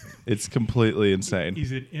greenlit. It's completely insane.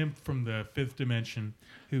 He's an imp from the fifth dimension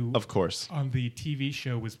who, Of course. on the TV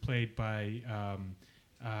show, was played by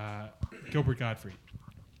Gilbert Gottfried.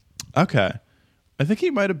 Okay. I think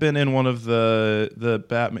he might have been in one of the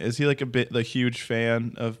Batman. Is he like the huge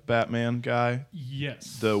fan of Batman guy?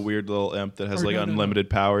 Yes. The weird little imp that has Or like no.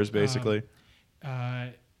 unlimited powers, basically.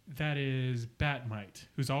 That is Batmite,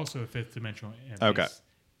 who's also a fifth dimensional imp. Okay.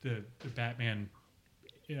 He's the Batman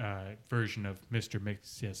version of Mr.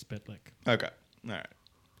 Mix Yes Spitlick. Okay. All right.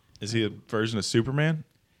 Is he a version of Superman?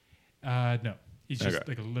 No. He's just Okay.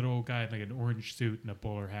 like a little guy in like an orange suit and a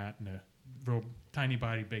bowler hat and a real tiny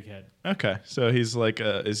body, big head. Okay, so he's like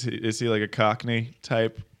is he like a Cockney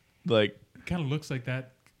type? Like Kind of looks like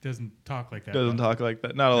that. Doesn't talk like that. doesn't though. talk like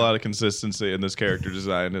that. Not a lot of consistency in this character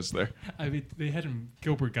design, is there? I mean, they had him.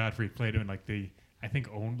 Gilbert Gottfried played him in like the I think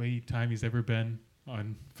only time he's ever been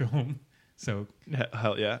on film. So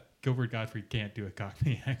Hell yeah. Gilbert Gottfried can't do a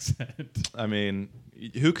Cockney accent. I mean,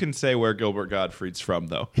 who can say where Gilbert Gottfried's from,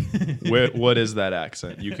 though? What is that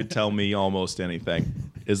accent? You could tell me almost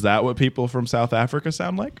anything. Is that what people from South Africa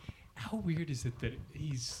sound like? How weird is it that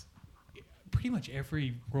he's pretty much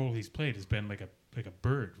every role he's played has been like a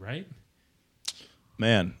bird, right?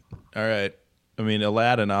 Man, all right. I mean,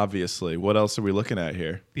 Aladdin, obviously. What else are we looking at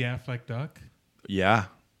here? The Affleck Duck, Yeah,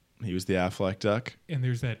 he was the Affleck Duck. and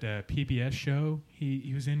there's that PBS show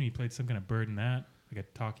he was in. He played some kind of bird in that, like a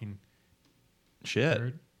talking Shit.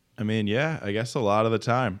 bird. I mean, yeah, I guess a lot of the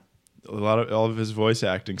time. All of his voice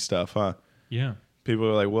acting stuff, huh? Yeah, People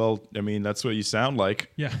are like, well, I mean, that's what you sound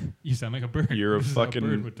like. yeah. You sound like a bird. You're a This is how fucking-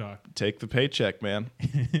 bird would talk. Take the paycheck, man.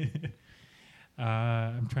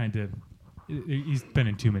 I'm trying to. He's been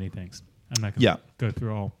in too many things. I'm not going to Yeah. go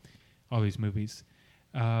through all these movies.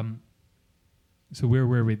 So where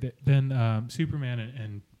were we? Then Superman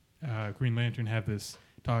and Green Lantern have this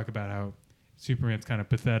talk about how Superman's kind of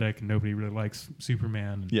pathetic and nobody really likes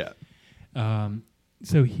Superman. And, Yeah.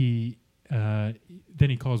 So he then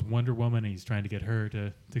he calls Wonder Woman and he's trying to get her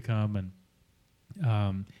to come,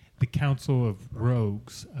 and the Council of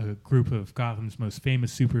Rogues, a group of Gotham's most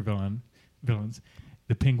famous villains,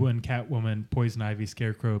 the Penguin, Catwoman, Poison Ivy,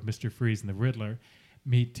 Scarecrow, Mr. Freeze, and the Riddler,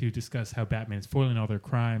 meet to discuss how Batman's foiling all their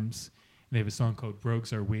crimes. And they have a song called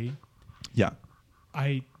 "Rogues Are We." Yeah.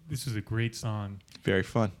 This was a great song, Very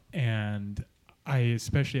fun. and I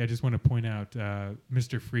just want to point out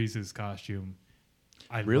Mr. Freeze's costume.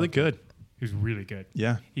 I Really loved it. good. He was really good.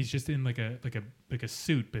 Yeah. He's just in like a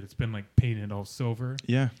suit, but it's been like painted all silver,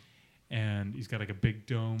 Yeah. and he's got like a big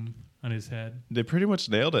dome on his head. They pretty much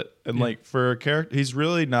nailed it. And Yeah. like for a character, he's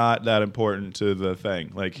really not that important to the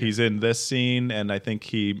thing. Like he's in this scene, and I think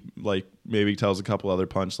he like maybe tells a couple other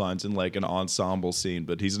punchlines in like an ensemble scene,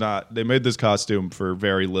 but he's not. They made this costume for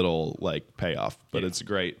very little like payoff, but Yeah. it's a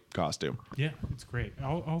great costume. Yeah, it's great.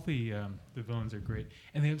 All the villains are great,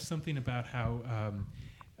 and they have something about how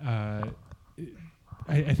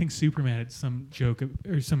I think Superman had some joke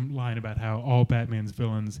or some line about how all Batman's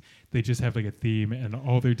villains, they just have like a theme, and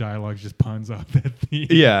all their dialogue just puns off that theme.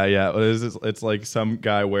 Yeah, yeah. It's like some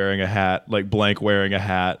guy wearing a hat, like blank wearing a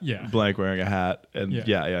hat, Yeah. blank wearing a hat, and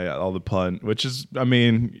Yeah. yeah. All the pun, which is, I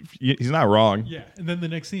mean, he's not wrong. Yeah, and then the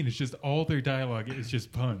next scene is just all their dialogue is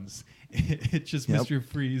just puns. It's just Yep. Mr.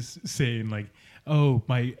 Freeze saying like, "Oh,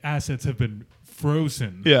 my assets have been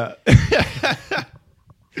frozen." Yeah.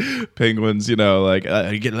 Penguins, like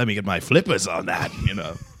let me get my flippers on that.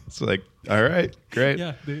 It's like, all right, great.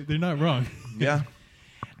 Yeah, they're not wrong. Yeah.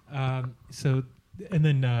 So, and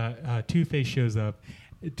then Two-Face shows up.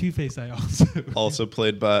 Two-Face, I also Also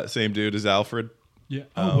played by same dude as Alfred. yeah.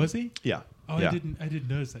 Oh, was he? Yeah. Oh, yeah. I didn't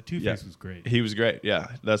notice that. Two-Face Yeah. was great. He was great. Yeah,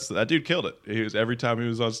 that dude killed it. He was every time he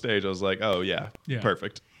was on stage, I was like, oh yeah, Yeah.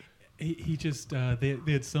 perfect. He just they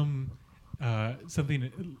had some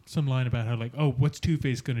line about how like, oh, what's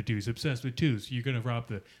Two-Face gonna do? He's obsessed with twos. So you're gonna rob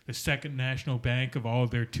the Second National Bank of all of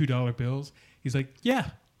their $2 bills? He's like, yeah.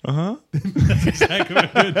 That's exactly what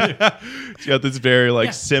I'm gonna do. He's got this very Yeah.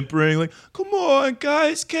 simpering, like, come on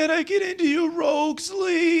guys, can I get into your Rogues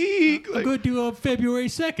League? I'm Like, gonna do on February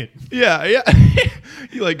 2nd. yeah.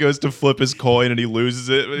 He goes to flip his coin and he loses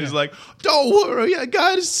it, but he's Yeah. like, don't worry, I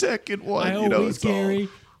got a second one. I always it's all- carry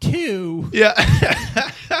two. Yeah.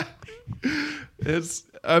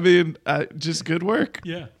 Just good work.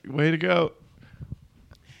 Yeah. Way to go.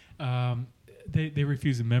 They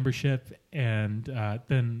refuse a membership, and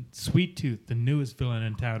then Sweet Tooth, the newest villain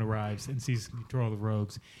in town, arrives and seizes control of the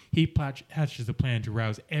rogues. He hatches a plan to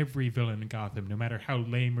rouse every villain in Gotham, no matter how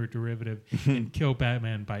lame or derivative, and kill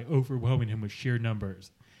Batman by overwhelming him with sheer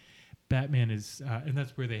numbers. Batman is, and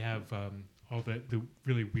that's where they have all the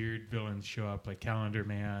really weird villains show up, like Calendar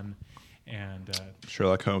Man and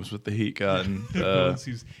Sherlock Holmes with the heat gun. villains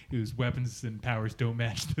whose weapons and powers don't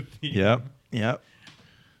match the theme. Yep.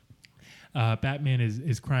 Batman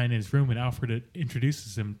is crying in his room, and Alfred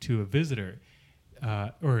introduces him to a visitor.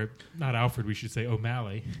 Or not Alfred, we should say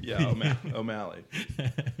O'Malley. Yeah, O'Malley.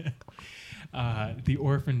 The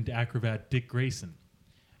orphaned acrobat Dick Grayson.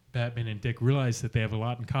 Batman and Dick realize that they have a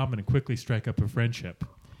lot in common and quickly strike up a friendship.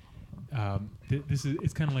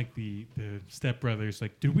 It's kind of like the Step Brothers.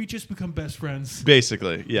 Like, did we just become best friends?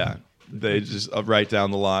 Basically, yeah. They just right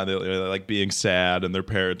down the line. They like being sad, and their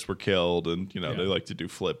parents were killed, and Yeah. they like to do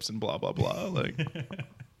flips and blah blah blah. Like,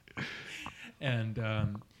 And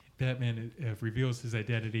Batman reveals his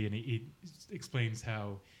identity, and he explains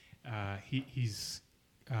how he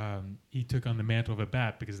took on the mantle of a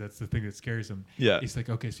bat because that's the thing that scares him. Yeah. He's like,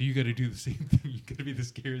 okay, so you got to do the same thing. You got to be the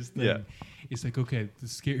scariest thing. Yeah. He's like, okay, the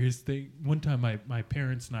scariest thing. One time, my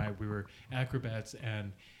parents and I, we were acrobats,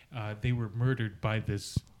 and they were murdered by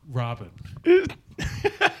this Robin.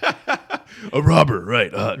 A robber,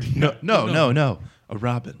 right? No. A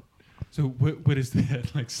robin. So what is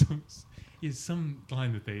that? Like some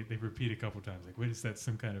line that they repeat a couple times. Like, what is that?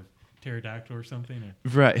 Some kind of pterodactyl or something? Or?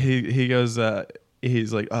 Right. He goes.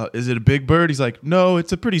 He's like, is it a big bird? He's like, no,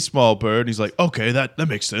 it's a pretty small bird. He's like, okay, that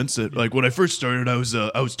makes sense. Like when I first started, I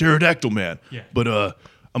was pterodactyl man. Yeah. But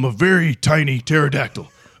I'm a very tiny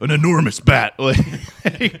pterodactyl, an enormous bat. Like,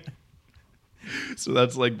 so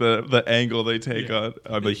that's like the angle they take on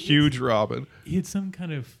the huge robin. He had some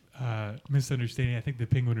kind of misunderstanding. I think the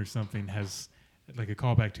Penguin or something has like a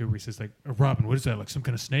callback to it where he says like, a robin, what is that? Like some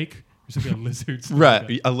kind of snake or some kind of lizard? Right,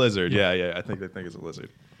 like a lizard. Yeah. I think they think it's a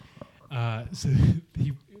lizard. So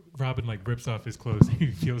Robin like rips off his clothes and he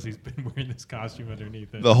feels he's been wearing this costume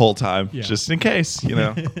underneath it The whole time, Yeah. just in case,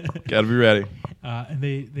 gotta be ready. and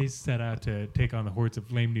they set out to take on the hordes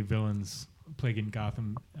of lame new villains plaguing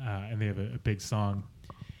Gotham, and they have a big song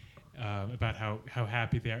about how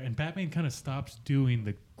happy they are. And Batman kind of stops doing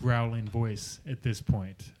the growling voice at this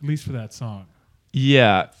point, at least for that song.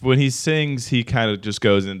 Yeah, when he sings, he kind of just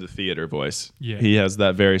goes into theater voice. Yeah. He has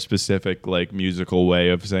that very specific, like, musical way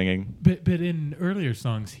of singing. But in earlier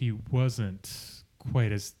songs, he wasn't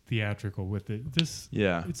quite as theatrical with it.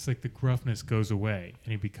 Yeah. It's like the gruffness goes away,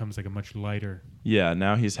 and he becomes like a much lighter. Yeah,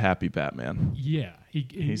 now he's happy Batman. Yeah,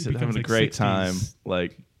 He's becomes having a like great 60s time,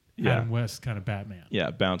 like, Adam West kind of Batman.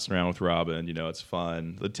 Yeah, bouncing around with Robin. It's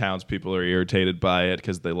fun. The townspeople are irritated by it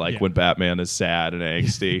because they like Yeah. when Batman is sad and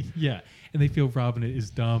angsty. Yeah, and they feel Robin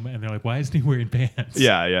is dumb, and they're like, "Why isn't he wearing pants?"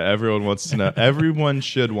 Yeah, everyone wants to know. Everyone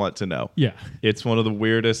should want to know. yeah, It's one of the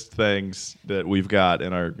weirdest things that we've got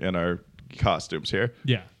in our costumes here.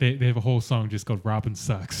 yeah. They have a whole song just called "Robin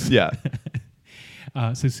Sucks." Yeah.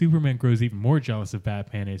 So Superman grows even more jealous of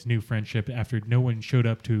Batman and his new friendship after no one showed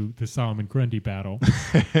up to the Solomon Grundy battle.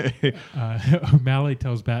 O'Malley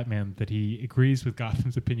tells Batman that he agrees with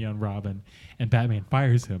Gotham's opinion on Robin, and Batman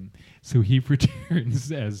fires him. So he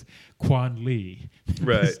returns as Quan Li,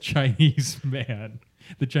 Right. this Chinese man,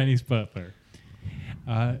 the Chinese butler.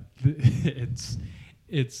 It's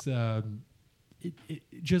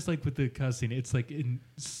just like with the cussing, it's like in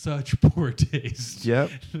such poor taste. Yep.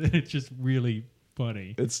 that it's just really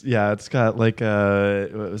funny. It's got like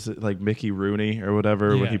what was it, like Mickey Rooney or whatever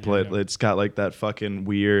when Yeah, he played. yeah. It's got like that fucking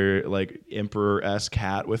weird like emperor-esque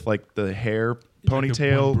hat with like the hair Like a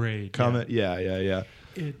ponytail one braid, coming. Yeah.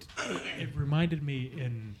 It reminded me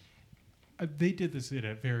they did this in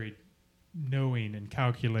a very knowing and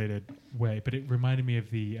calculated way, but it reminded me of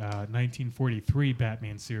the 1943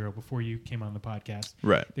 Batman serial before you came on the podcast.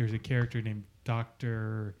 Right. There's a character named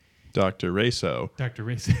Dr. Raso.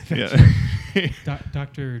 Race. Yeah.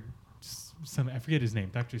 Dr. I forget his name.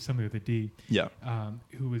 Dr. something with a D. Yeah.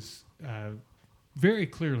 Who was very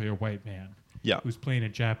clearly a white man. Yeah. Who was playing a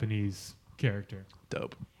Japanese character.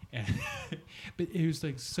 Dope. And but it was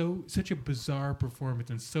like such a bizarre performance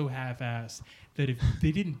and so half-assed that if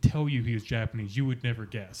they didn't tell you he was Japanese, you would never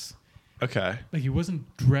guess. Okay. Like he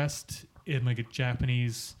wasn't dressed in like a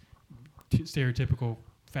Japanese stereotypical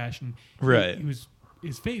fashion. Right.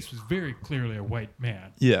 His face was very clearly a white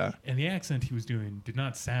man. Yeah. And the accent he was doing did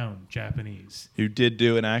not sound Japanese. You did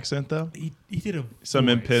do an accent though? He did Some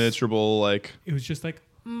voice. impenetrable like. It was just like,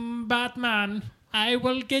 Batman, I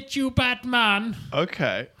will get you, Batman.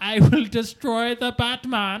 Okay. I will destroy the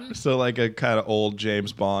Batman. So like a kind of old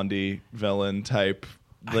James Bondy villain type,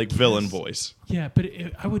 like villain voice. Yeah, but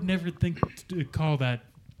I would never think to call that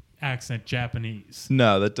accent Japanese.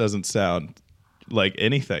 No, that doesn't sound like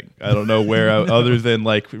anything. I don't know where other than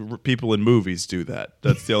like people in movies do that.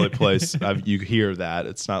 That's the only place you hear that.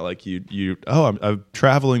 It's not like I'm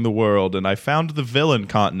traveling the world and I found the villain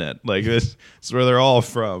continent. Like this is where they're all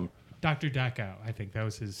from. Dr. Dachau, I think that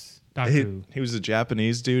was his doctor. He was a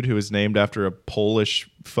Japanese dude who was named after a Polish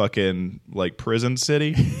fucking like prison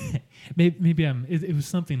city. Maybe it was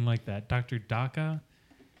something like that. Dr. Daka.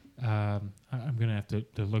 I'm gonna have to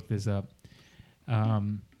look this up.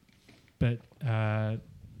 But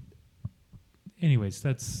anyways,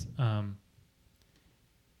 that's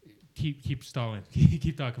keep stalling.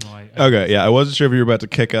 Keep talking while I Okay, yeah, I wasn't sure if you were about to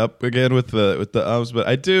kick up again with the ums, but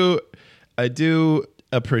I do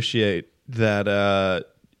appreciate that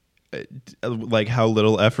like how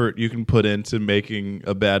little effort you can put into making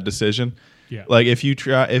a bad decision. Yeah. Like if you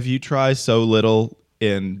try so little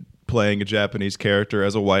in playing a Japanese character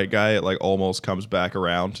as a white guy, it like almost comes back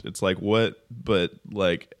around. It's like what, but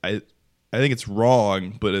like I think it's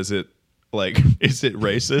wrong. But is it like is it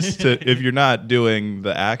racist if you're not doing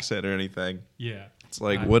the accent or anything? Yeah. It's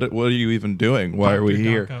like what are you even doing? Why are we Dr.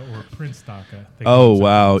 here? Daka or Prince Daka. They Oh call him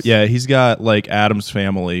wow, sometimes. yeah, he's got like Addams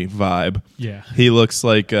Family vibe. Yeah. He looks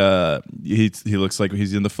like he looks like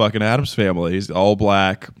he's in the fucking Addams Family. He's all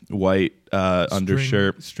black, white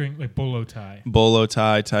undershirt, String like bolo tie. bolo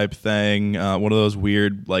tie type thing. One of those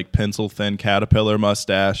weird like pencil thin caterpillar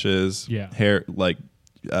mustaches. Yeah. Hair like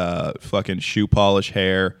fucking shoe polish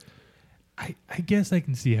hair. I guess I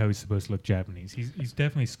can see how he's supposed to look Japanese. He's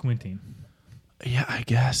definitely squinting. Yeah, I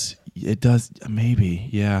guess it does. Maybe,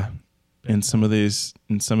 yeah. In some of these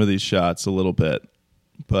shots, a little bit,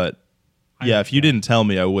 but yeah. If you didn't tell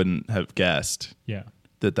me, I wouldn't have guessed Yeah.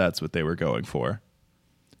 that that's what they were going for.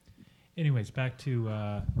 Anyways, back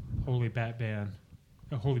to Holy Batman,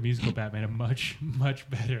 Holy Musical Batman, a much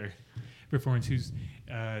better performance. Who's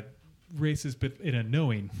racist, but in a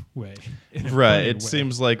knowing way. In a Right. funny It way.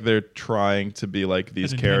 seems like they're trying to be like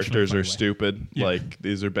these An intentionally characters funny are way. stupid. Yeah. Like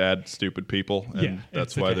these are bad, stupid people, and Yeah,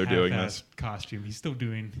 that's it's why such a they're doing half-assed this. costume. He's still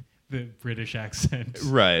doing the British accent.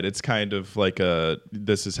 Right. It's kind of like a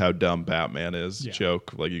 "this is how dumb Batman is" Yeah.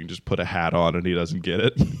 joke. Like you can just put a hat on and he doesn't get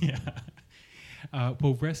it. Yeah.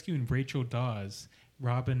 Well, rescuing Rachel Dawes,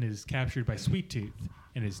 Robin is captured by Sweet Tooth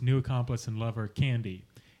and his new accomplice and lover, Candy,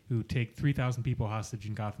 who take 3,000 people hostage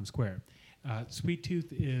in Gotham Square. Sweet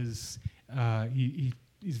Tooth is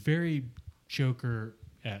he's very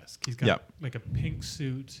Joker-esque. He's got Yep. like a pink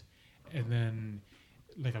suit and then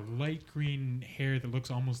like a light green hair that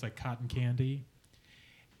looks almost like cotton candy.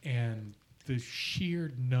 And the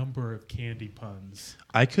sheer number of candy puns.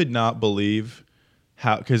 I could not believe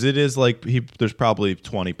how, because it is like there's probably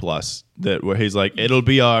 20 plus that where he's like, "It'll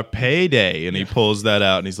be our payday," and he pulls that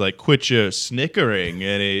out and he's like, "Quit your snickering,"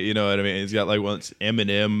 and he, you know what I mean. He's got like once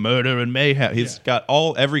Eminem, murder and mayhem. He's got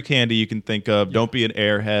every candy you can think of. Don't be an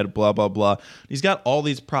airhead, blah blah blah. He's got all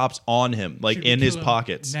these props on him, like Should we in his kill him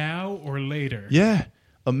pockets. now or later? Yeah.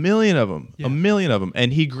 A million of them. Yeah. A million of them.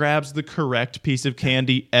 And he grabs the correct piece of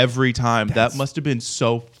candy every time. That must have been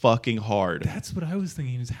so fucking hard. That's what I was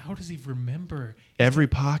thinking. Is how does he remember? Every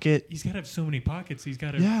pocket. He's got to have so many pockets. He's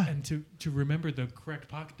got to Yeah. and to remember the correct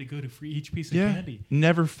pocket to go to for each piece of Yeah. candy.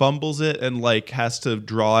 Never fumbles it and like has to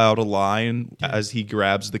draw out a line as he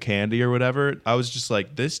grabs the candy or whatever. I was just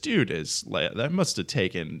like, this dude is like, that must have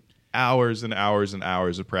taken hours and hours and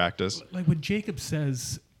hours of practice. Like when Jacob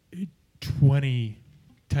says 20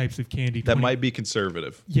 types of candy. That 20 might be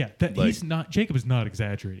conservative. Yeah, that like- he's not. Jacob is not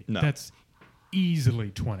exaggerating. No. That's easily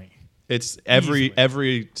 20. It's Easily.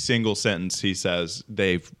 every single sentence he says,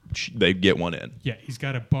 they get one in. Yeah, he's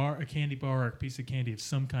got a candy bar, or a piece of candy of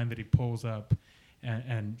some kind that he pulls up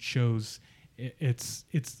and shows.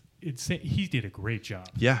 He did a great job.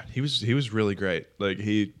 Yeah, he was really great. Like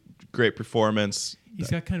great performance. He's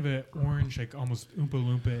got kind of an orange, like almost Oompa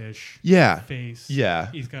Loompa-ish Yeah. face. Yeah.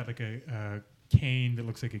 He's got like a cane that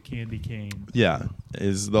looks like a candy cane. Yeah,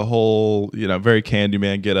 is the whole very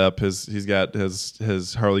Candyman get up. He's got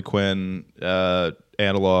his Harley Quinn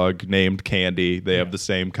analog named Candy. They have the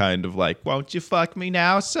same kind of like, "Won't you fuck me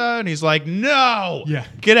now, son?" And he's like, "No, Yeah.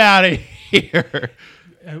 get out of here."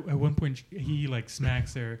 At one point, he like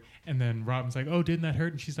smacks her, and then Robin's like, "Oh, didn't that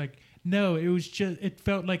hurt?" And she's like, "No, it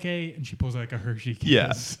felt like a," and she pulls out like a Hershey kiss.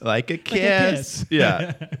 Yeah, like a kiss. kiss.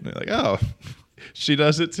 Yeah, and they're like, "Oh, she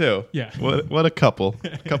does it too." Yeah. what a couple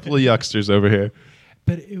of youngsters over here.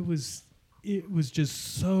 But it was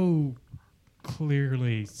just so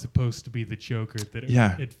clearly supposed to be the Joker that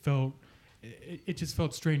it just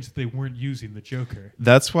felt strange that they weren't using the Joker.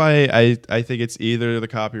 That's why I think it's either the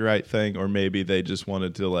copyright thing or maybe they just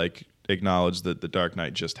wanted to like acknowledge that the Dark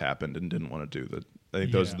Knight just happened and didn't want to do the. I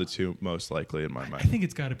think those are the two most likely in my I mind. think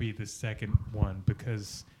it's got to be the second one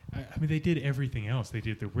because I mean they did everything else. They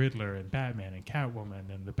did the Riddler and Batman and Catwoman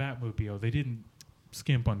and the Batmobile. They didn't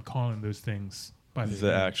skimp on calling those things by The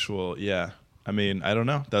name. actual, yeah. I mean, I don't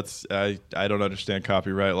know. That's I don't understand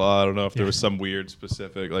copyright law. I don't know if there was some weird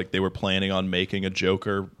specific, like they were planning on making a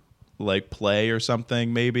Joker like play or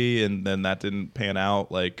something maybe, and then that didn't pan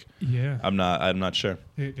out. Like, Yeah, I'm not sure.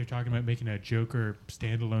 they're talking about making a Joker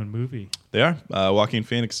standalone movie They are. Joaquin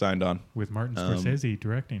Phoenix signed on. with Martin Scorsese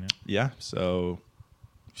directing it. Yeah, so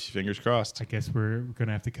fingers crossed. I guess we're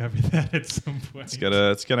gonna have to cover that at some point.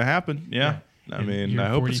 It's gonna happen. Yeah. I And mean, you're I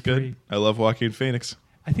hope it's 43. good. I love Joaquin Phoenix.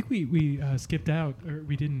 I think we skipped out, or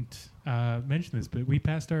we didn't mention this, but we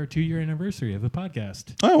passed our 2-year anniversary of the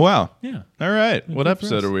podcast. Oh wow. Yeah, All right. Good What for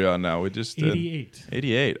episode us. are we on now? We just did 88.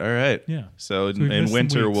 88. All right. Yeah. So So we've in missed some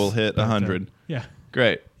winter weeks, we'll hit but, 100. Yeah.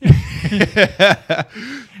 Great.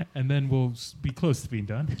 And then we'll be close to being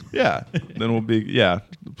done. Yeah. Then we'll be. Yeah.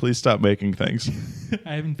 Please stop making things.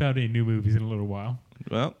 I haven't found any new movies in a little while.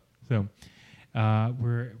 Well. So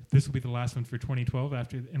this will be the last one for 2012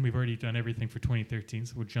 and we've already done everything for 2013,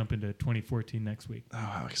 so we'll jump into 2014 next week. Oh,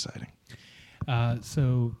 how exciting.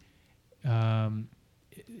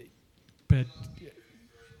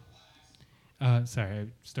 Sorry, I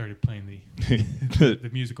started playing the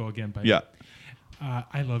musical again. But Yeah.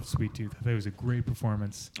 I love Sweet Tooth. I thought it was a great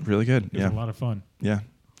performance. Really good. It was a lot of fun. Yeah.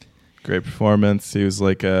 Great performance. He was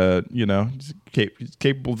like he's a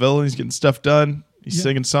capable villain. He's getting stuff done. He's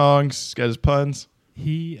singing songs. He's got his puns.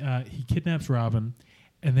 He kidnaps Robin,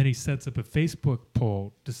 and then he sets up a Facebook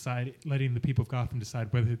poll, letting the people of Gotham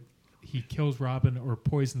decide whether he kills Robin or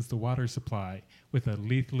poisons the water supply with a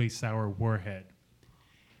lethally sour warhead.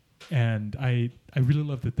 And I really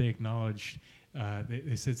love that they acknowledged.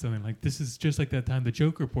 They said something like, "This is just like that time the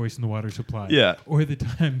Joker poisoned the water supply, Yeah. or the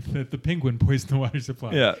time that the Penguin poisoned the water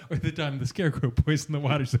supply, Yeah. or the time the Scarecrow poisoned the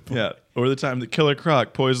water supply." Yeah. Or the time that Killer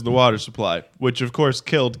Croc poisoned the water supply, which of course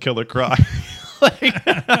killed Killer Croc.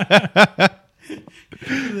 That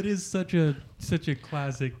is such a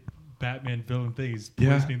classic Batman villain thing. Is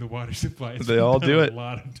Yeah. poisoning the water supply. It's They been all done do a it.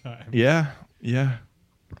 lot of times. Yeah. Yeah.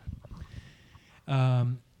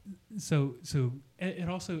 So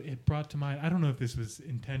it brought to mind. I don't know if this was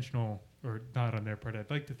intentional or not on their part. I'd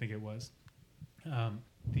like to think it was.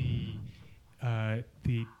 The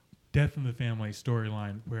Death in the Family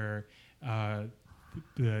storyline where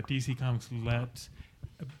the DC Comics let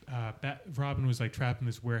Robin was like trapped in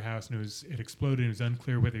this warehouse and it exploded. It was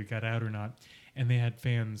unclear whether he got out or not. And they had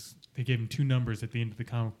fans. They gave him 2 numbers at the end of the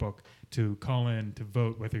comic book to call in to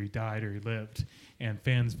vote whether he died or he lived. And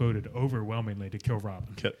fans voted overwhelmingly to kill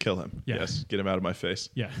Robin. Kill him. Yeah. Yes. Get him out of my face.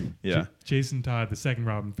 Yeah. Yeah. Jason Todd, the second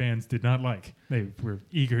Robin, fans did not like. They were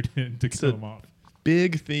eager to kill him off.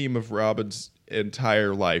 Big theme of Robin's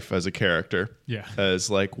entire life as a character. Yeah. As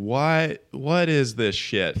like, what is this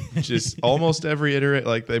shit? Just almost every iterate,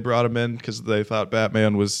 like they brought him in because they thought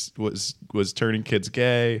Batman was turning kids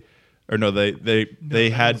gay. Or no, they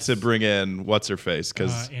had to bring in what's her face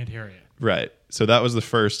because Aunt Harriet. Right. So that was the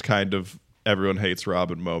first kind of everyone hates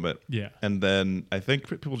Robin moment. Yeah. And then I think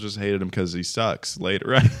people just hated him because he sucks later.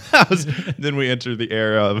 Right. Then we entered the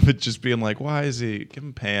era of it just being like, why is he? Give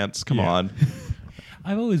him pants. Come Yeah. on.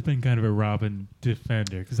 I've always been kind of a Robin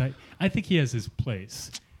defender because I think he has his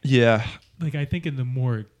place. Yeah. Like I think in the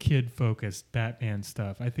more kid-focused Batman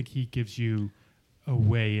stuff, I think he gives you a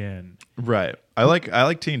way in. Right. I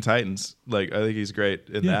like Teen Titans. Like I think he's great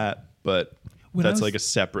in that, but that's like a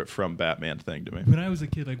separate from Batman thing to me. When I was a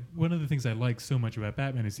kid, like one of the things I like so much about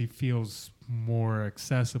Batman is he feels more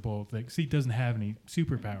accessible. Like, 'cause he doesn't have any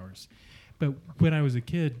superpowers. But when I was a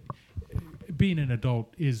kid, being an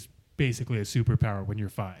adult is basically a superpower when you're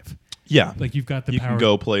 5. Yeah. Like you've got the you power. can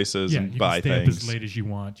go places and you buy can stay things. up as late as you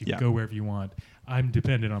want. You Yeah. can go wherever you want. I'm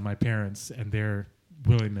dependent on my parents and their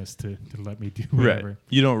willingness to let me do whatever. Right.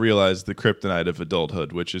 You don't realize the kryptonite of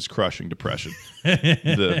adulthood, which is crushing depression,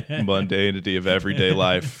 the mundanity of everyday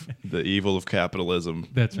life, the evil of capitalism.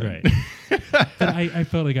 That's right. But I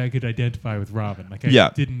felt like I could identify with Robin. Like I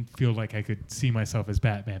didn't feel like I could see myself as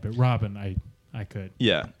Batman, but Robin, I could.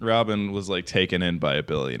 Yeah, Robin was like taken in by a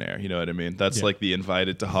billionaire. You know what I mean? That's like the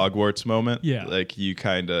invited to Hogwarts moment. Yeah. Like you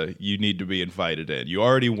need to be invited in. You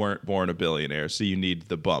already weren't born a billionaire, so you need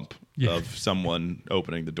the bump of someone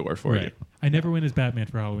opening the door for you. I never went as Batman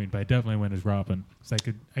for Halloween, but I definitely went as Robin because I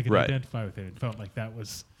could Right. identify with it. It felt like that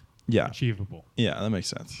was Yeah. achievable. Yeah, that makes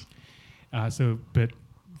sense. But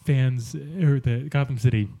fans or the Gotham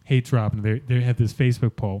City hates Robin. They have this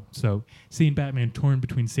Facebook poll. So seeing Batman torn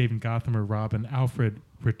between saving Gotham or Robin, Alfred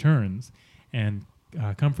returns and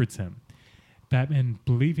comforts him. Batman,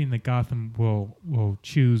 believing that Gotham will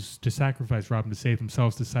choose to sacrifice Robin to save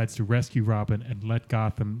themselves, decides to rescue Robin and let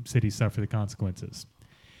Gotham City suffer the consequences.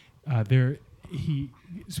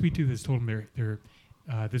 Sweet Tooth has told him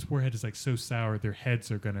this warhead is like so sour their heads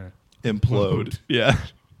are gonna Implode. Yeah.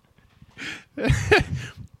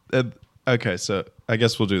 Okay, so I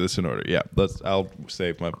guess we'll do this in order. Yeah, I'll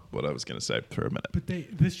save what I was going to say for a minute. But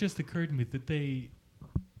this just occurred to me that the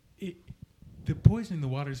poisoning the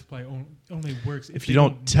water supply only works if you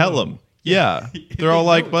don't tell them. Yeah, they're all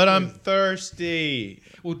like, "But I'm thirsty.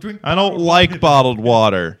 Well, drink. I don't like bottled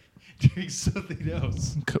water. Drink something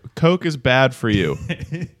else." Coke is bad for you.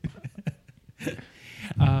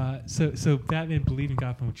 So Batman, believing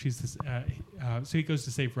Gotham would choose this, so he goes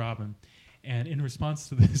to save Robin, And in response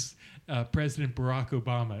to this, President Barack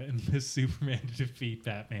Obama enlists Superman to defeat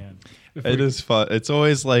Batman. It is fun. It's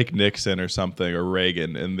always like Nixon or something or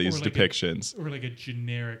Reagan in these Or like depictions. Or like a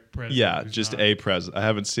generic president. Yeah, who's just not- a president. I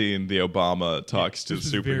haven't seen the Obama talks to This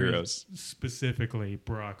is very superheroes. Specifically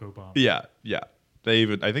Barack Obama. Yeah.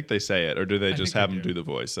 I think they say it, or do they I just think have they him do. do the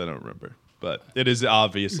voice? I don't remember. But it is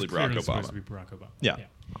obviously It's Barack clearly supposed Obama. to be Barack Obama. Yeah.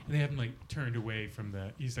 And they have him like turned away from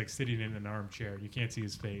he's like sitting in an armchair. You can't see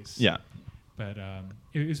his face. Yeah. But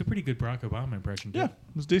it was a pretty good Barack Obama impression. Too. Yeah,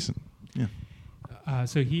 it was decent. Yeah.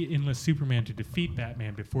 So he enlists Superman to defeat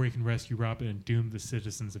Batman before he can rescue Robin and doom the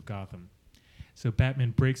citizens of Gotham. So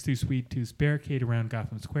Batman breaks through Sweet Tooth's barricade around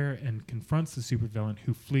Gotham Square and confronts the supervillain,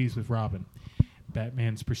 who flees with Robin.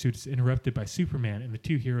 Batman's pursuit is interrupted by Superman, and the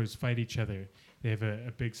two heroes fight each other. They have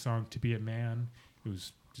a big song, "To Be a Man." It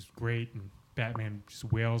was just great, and Batman just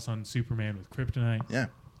wails on Superman with kryptonite. Yeah.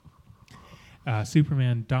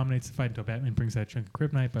 Superman dominates the fight until Batman brings out a chunk of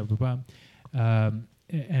kryptonite, blah, blah, blah.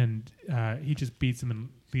 And he just beats him and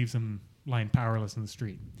leaves him lying powerless in the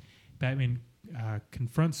street. Batman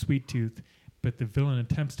confronts Sweet Tooth, but the villain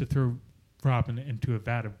attempts to throw Robin into a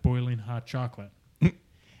vat of boiling hot chocolate.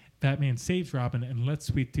 Batman saves Robin and lets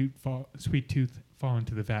Sweet Tooth fall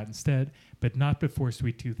into the vat instead, but not before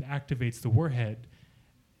Sweet Tooth activates the warhead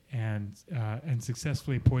and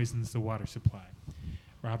successfully poisons the water supply.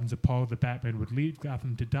 Robin's appalled that Batman would leave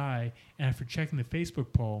Gotham to die, and after checking the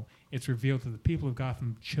Facebook poll, it's revealed that the people of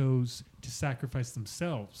Gotham chose to sacrifice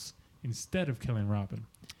themselves instead of killing Robin.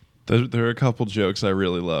 There are a couple jokes I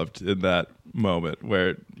really loved in that moment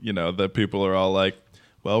where, the people are all like,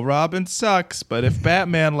 well, Robin sucks, but if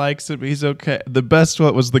Batman likes him, he's okay. The best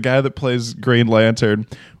one was the guy that plays Green Lantern.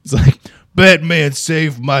 It's like, Batman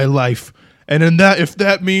saved my life. And if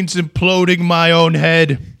that means imploding my own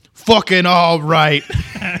head, fucking all right.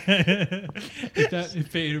 If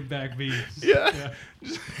faded back means. Yeah.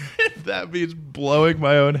 If that means blowing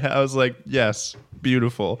my own head, I was like, yes,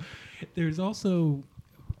 beautiful. There's also,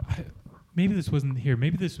 maybe this wasn't here.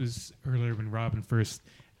 Maybe this was earlier when Robin first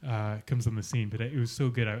comes on the scene, but it was so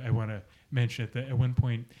good. I want to mention it that at one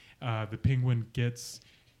point, the Penguin gets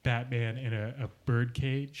Batman in a bird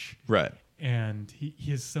cage. Right. And he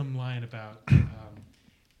has some line about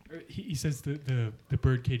he says that the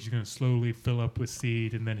bird cage is going to slowly fill up with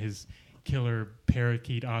seed, and then his killer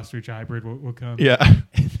parakeet ostrich hybrid will come. Yeah.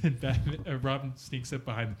 And then Robin sneaks up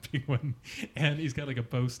behind the Penguin, and he's got like a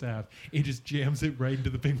bow staff. He just jams it right into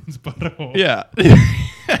the Penguin's butthole. Yeah.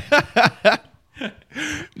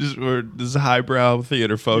 This is highbrow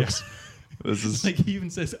theater, folks. Yeah. This is Like he even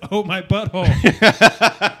says, "Oh, my butthole."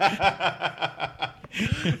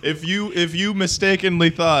 if you mistakenly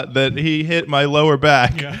thought that he hit my lower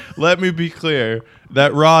back, Yeah. let me be clear.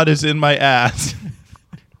 That rod is in my ass.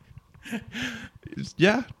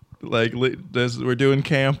 Yeah, like we're doing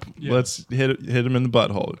camp. Yeah. Let's hit him in the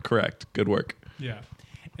butthole. Correct. Good work. Yeah.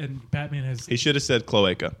 And Batman has. He should have said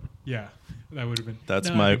cloaca. Yeah, that would have been. That's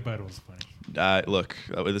no, my- I think butthole's funny. Look,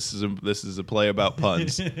 this is a play about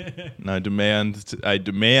puns, and I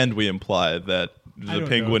demand we imply that I the don't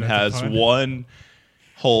Penguin know if that's a has pun. one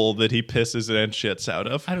hole that he pisses and shits out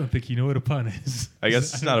of. I don't think you know what a pun is. I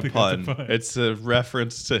guess it's I not don't a think that's pun. It's a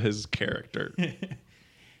reference to his character.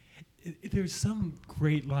 There's some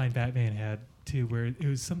great line Batman had too, where it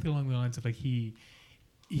was something along the lines of like he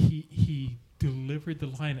delivered the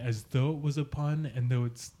line as though it was a pun, and though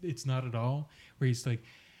it's not at all. Where he's like,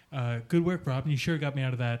 "Good work, Robin. You sure got me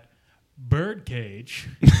out of that bird cage."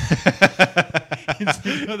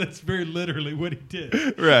 No, that's very literally what he did.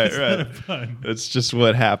 Right, It's right. not a pun. It's just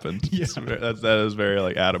what happened. Yeah. That is very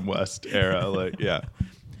like Adam West era. Like, yeah.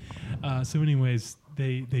 So, anyways,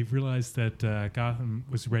 they realized that Gotham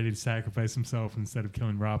was ready to sacrifice himself instead of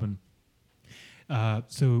killing Robin.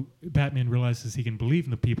 So Batman realizes he can believe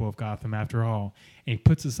in the people of Gotham after all, and he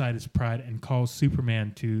puts aside his pride and calls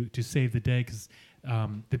Superman to save the day because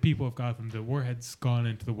the people of Gotham, the warhead's gone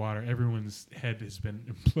into the water. Everyone's head has been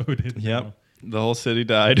imploded. Yep. The whole city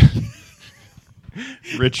died.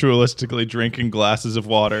 Ritualistically drinking glasses of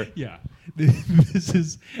water. Yeah. This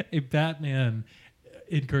is a Batman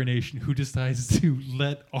incarnation who decides to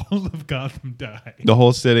let all of Gotham die. The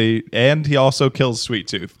whole city, and he also kills Sweet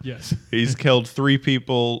Tooth. Yes. He's killed 3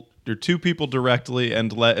 people or 2 people directly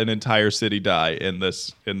and let an entire city die in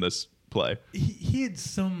this play. He had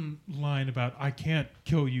some line about, "I can't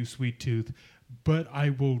kill you, Sweet Tooth, but I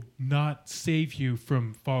will not save you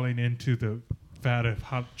from falling into the vat of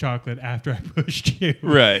hot chocolate after I pushed you."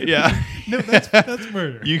 Right, yeah. No, that's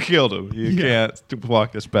murder. You killed him. You Yeah. can't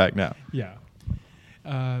walk this back now. Yeah.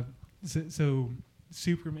 So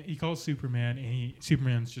Superman, he calls Superman, and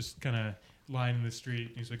Superman's just kind of lying in the street.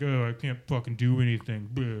 And he's like, "Oh, I can't fucking do anything."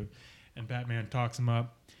 Blah. And Batman talks him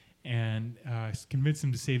up and convinces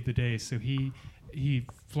him to save the day. So he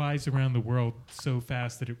flies around the world so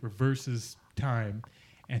fast that it reverses time,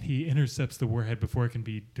 and he intercepts the warhead before it can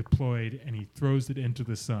be deployed, and he throws it into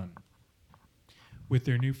the sun. With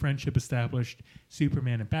their new friendship established,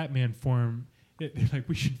 Superman and Batman form. They're like,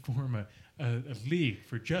 we should form a league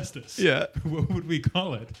for justice. Yeah. What would we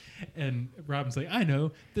call it? And Robin's like, I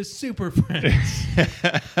know, the Super Friends.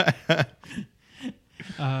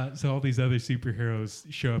 So all these other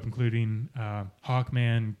superheroes show up, including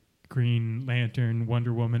Hawkman, Green Lantern,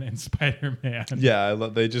 Wonder Woman, and Spider-Man. Yeah,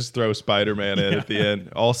 they just throw Spider-Man in at the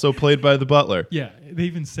end. Also played by the Butler. Yeah, they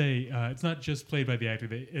even say it's not just played by the actor.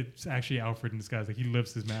 It's actually Alfred in disguise. Like, he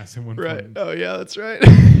lifts his mask at one Right. point. Oh, yeah, that's right.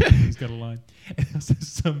 He's got a line. And also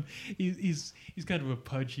he's kind of a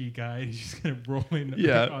pudgy guy. He's just kind of rolling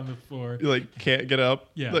on the floor. You, like, can't get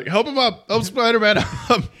up. Yeah. Like, help him up. Help Spider-Man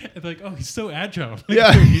up. And like, oh, he's so agile. Like,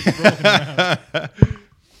 Yeah. he's rolling around.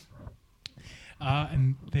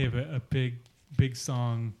 And they have a big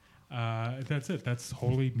song. That's it. That's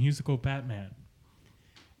Holy Musical Batman.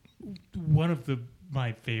 One of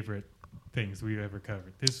my favorite things we've ever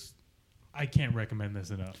covered. I can't recommend this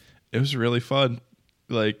enough. It was really fun.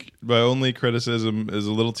 Like, my only criticism is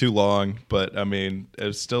a little too long, but I mean,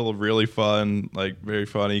 it's still really fun, like very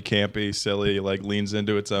funny, campy, silly, like leans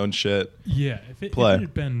into its own shit. Yeah, if it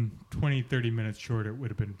had been 20, 30 minutes shorter, it would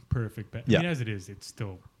have been perfect. But I mean, as it is, it's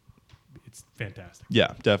fantastic.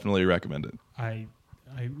 Yeah, definitely recommend it.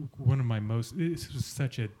 One of my most, this was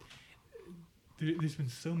such a, there's been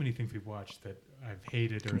so many things we've watched that I've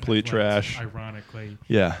hated or Complete I've liked, trash. Ironically.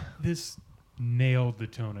 Yeah. This nailed the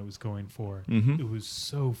tone I was going for. Mm-hmm. It was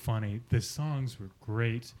so funny. The songs were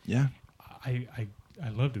great. Yeah. I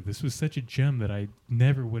loved it. This was such a gem that I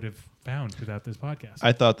never would have found without this podcast.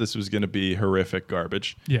 I thought this was going to be horrific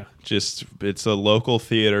garbage. Yeah. It's a local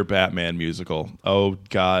theater Batman musical. Oh,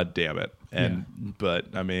 God damn it.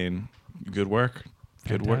 But I mean, good work.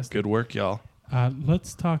 Fantastic. Good work, y'all.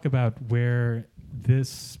 Let's talk about where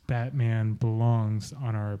this Batman belongs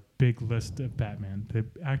on our big list of Batman. The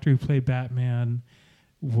actor who played Batman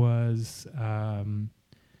was who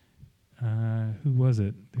was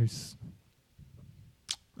it?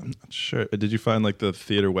 I'm not sure. Did you find like the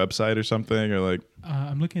theater website or something, or like?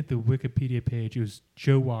 I'm looking at the Wikipedia page. It was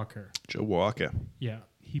Joe Walker. Joe Walker. Yeah,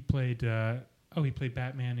 he played. He played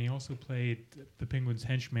Batman. He also played the Penguin's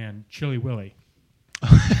henchman, Chilly Willy.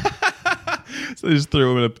 So they just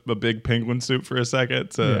threw him in a big penguin suit for a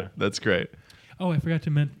second. So that's great. Oh, I forgot to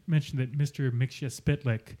mention that Mr. Mixia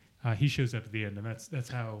Spitlick, he shows up at the end, and that's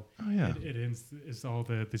how it ends. Is all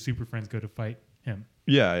the Super Friends go to fight him.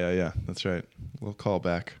 Yeah. That's right. We'll call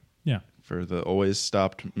back. Yeah. For the always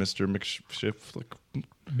stopped Mr. Mixia Spitlick.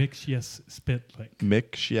 Mix. Yes. Spitlick.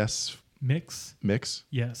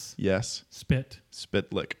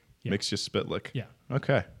 Yeah. Mixia Spitlick. Yeah.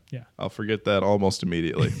 Okay. Yeah. I'll forget that almost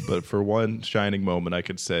immediately. But for one shining moment, I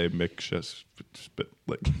could say Mixia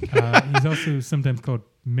Spitlick. He's also sometimes called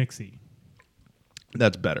Mixie.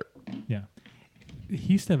 That's better. Yeah.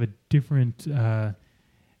 He used to have a different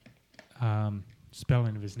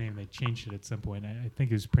spelling of his name. They changed it at some point. I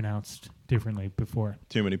think it was pronounced differently before.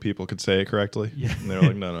 Too many people could say it correctly. Yeah. And they were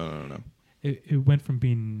like, no. It went from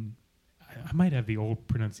being... I might have the old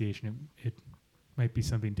pronunciation. It might be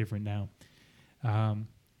something different now.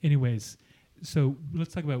 Anyways, so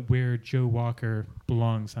let's talk about where Joe Walker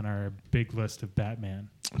belongs on our big list of Batman.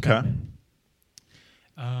 Okay.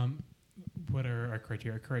 What are our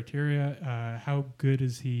criteria? How good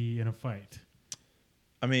is he in a fight?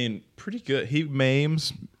 I mean, pretty good. He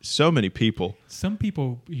maims so many people. Some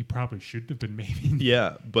people he probably shouldn't have been maiming.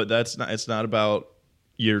 Yeah, but it's not about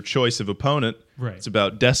your choice of opponent. Right. It's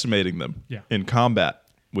about decimating them in combat,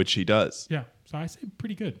 which he does. Yeah. So I say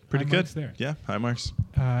pretty good. Pretty High good. marks there. Yeah, high marks.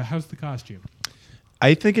 How's the costume?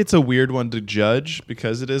 I think it's a weird one to judge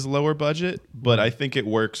because it is lower budget, but I think it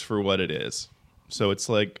works for what it is. So it's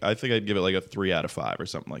like, I think I'd give it like a 3 out of 5 or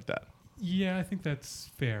something like that. Yeah, I think that's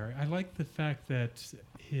fair. I like the fact that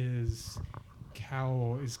his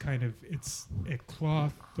cowl is it's a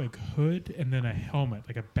cloth like hood and then a helmet,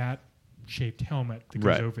 like a bat-shaped helmet that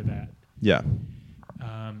goes over that. Yeah.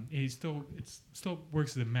 It still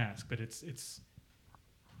works as a mask, but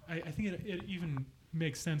I think it even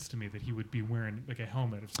makes sense to me that he would be wearing like a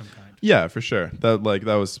helmet of some kind. Yeah, for sure. That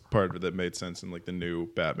was part of it that made sense in like the new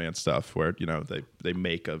Batman stuff where, they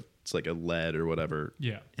make it's like a lead or whatever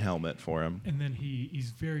helmet for him. And then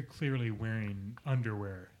he's very clearly wearing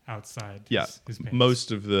underwear outside his pants.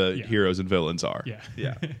 Most of the heroes and villains are. Yeah.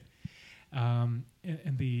 Yeah. And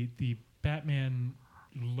the Batman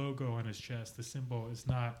logo on his chest, the symbol is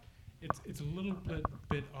not. It's a little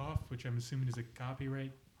bit off, which I'm assuming is a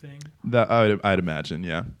copyright thing. That I'd imagine,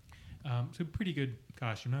 yeah. So pretty good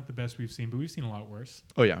costume, not the best we've seen, but we've seen a lot worse.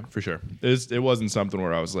 Oh yeah, for sure. It wasn't something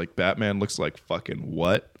where I was like, Batman looks like fucking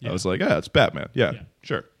what? Yeah. I was like, yeah, it's Batman. Yeah, Yeah.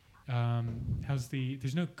 sure.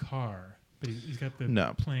 There's no car, but he's got the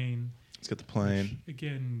No. plane. He's got the plane. Which,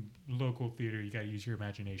 again, local theater, you got to use your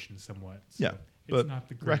imagination somewhat. So Yeah, it's but not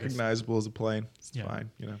the greatest. recognizable as a plane. It's Yeah. fine,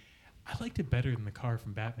 you know. I liked it better than the car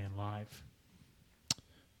from Batman Live.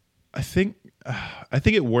 I think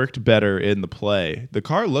it worked better in the play. The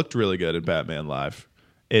car looked really good in Batman Live.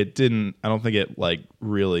 It didn't. I don't think it like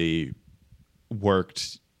really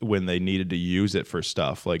worked when they needed to use it for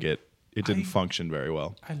stuff. Like it didn't function very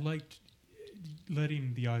well. I liked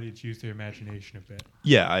letting the audience use their imagination a bit.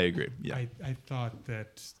 Yeah, I agree. Yeah, I thought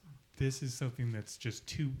that this is something that's just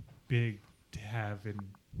too big to have in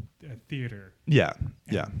a theater. yeah,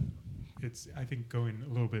 yeah. It's I think going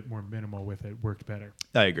a little bit more minimal with it worked better.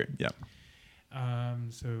 I agree. Yeah.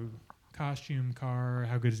 So costume, car,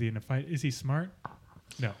 how good is he in a fight? Is he smart?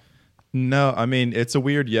 No. No, I mean it's a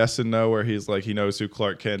weird yes and no where he's like he knows who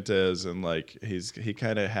Clark Kent is and like he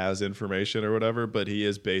kind of has information or whatever, but he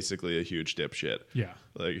is basically a huge dipshit. Yeah.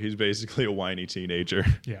 Like he's basically a whiny teenager.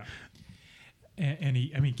 Yeah. And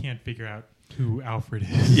he can't figure out who Alfred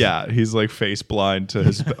is. Yeah, he's like face blind to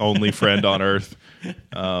his only friend on Earth,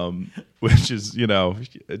 which is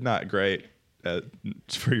not great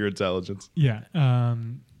for your intelligence. Yeah.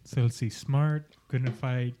 So let's see. Smart, good in a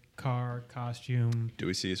fight, car, costume. Do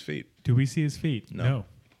we see his feet? Do we see his feet? No.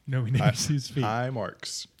 No, we never see his feet. High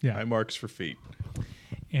marks. Yeah. High marks for feet.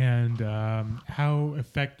 And how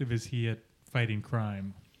effective is he at fighting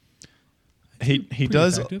crime? He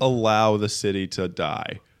does effective. allow the city to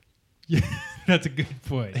die. Yeah, that's a good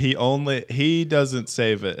point. He doesn't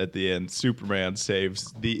save it at the end. Superman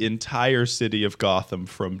saves the entire city of Gotham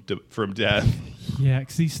from death. Yeah,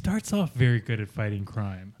 because he starts off very good at fighting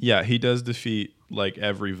crime. Yeah, he does defeat like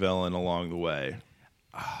every villain along the way.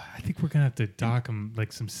 I think we're gonna have to dock him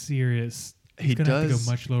like some serious. He He's gonna have to does-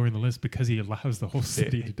 go much lower in the list because he allows the whole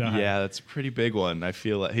city to die. Yeah, that's a pretty big one. I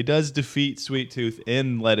feel like he does defeat Sweet Tooth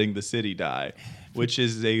in letting the city die, which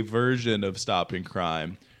is a version of stopping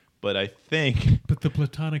crime. But I think, But the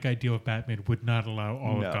platonic ideal of Batman would not allow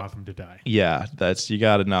all No. of Gotham to die. yeah, you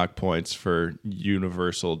got to knock points for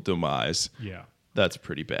universal demise. Yeah. That's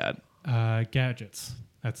pretty bad. Gadgets.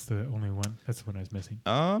 That's the only one. That's the one I was missing.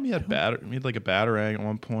 He had like a batarang at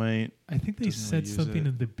one point. I think they Doesn't said really use something it.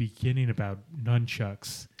 in the beginning about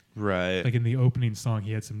nunchucks. Right. Like in the opening song,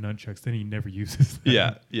 he had some nunchucks. Then he never uses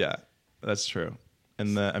them. yeah, that's true.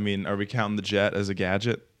 And are we counting the jet as a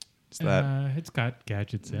gadget? Is that It's got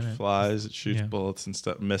gadgets in it. flies? It shoots Yeah. bullets and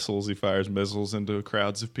stuff. Missiles. He fires missiles into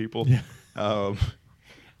crowds of people. Yeah. Um,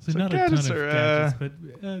 So So not a ton gadgets of are, gadgets,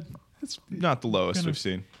 but it's not the lowest Kind of we've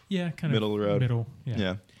seen. yeah, kind middle of road. Middle.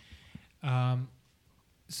 Yeah. Yeah.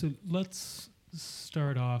 So let's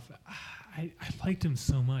start off. I liked him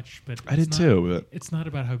so much, but I it's did not- too, but- it's not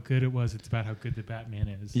about how good it was. It's about how good the Batman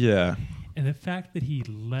is. Yeah. And the fact that he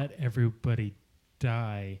let everybody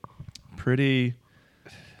die. Pretty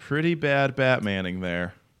bad Batmaning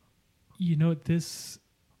there. You know, it's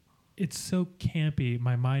so campy.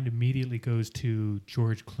 My mind immediately goes to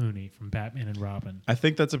George Clooney from Batman and Robin. I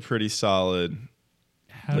think that's a pretty solid.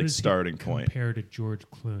 How Like does starting he point. compare to George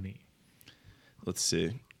Clooney? Let's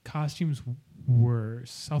see. Costumes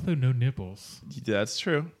worse, although no nipples. That's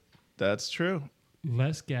true. That's true.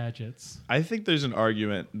 Less gadgets. I think there's an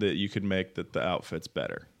argument that you could make that the outfit's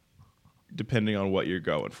better, depending on what you're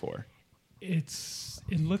going for. It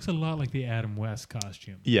looks a lot like the Adam West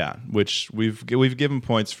costume. Yeah, which we've given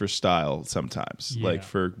points for style sometimes, Yeah. like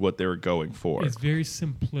for what they were going for. It's very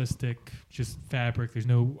simplistic, just fabric. There's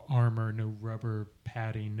no armor, no rubber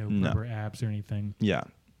padding, no rubber abs or anything. Yeah,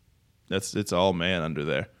 it's all man under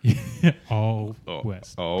there. All Oh.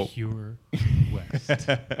 West. Oh. Pure West.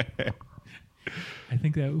 I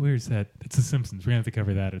think where's that? It's The Simpsons. We're going to have to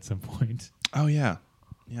cover that at some point. Oh yeah,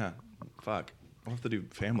 yeah. Fuck, we'll have to do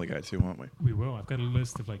Family Guy too, won't we? We will. I've got a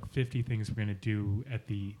list of like 50 things we're going to do at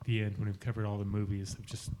the end when we've covered all the movies of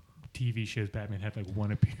just TV shows Batman had like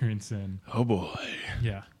one appearance in. Oh boy.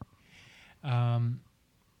 Yeah.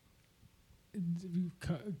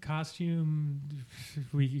 Costume,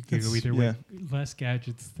 we could go either way. Less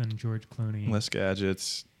gadgets than George Clooney. Less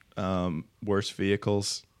gadgets, worse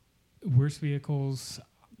vehicles. Worse vehicles,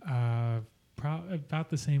 about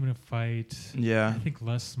the same in a fight. Yeah, I think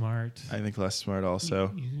less smart. I think less smart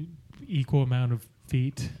also. Equal amount of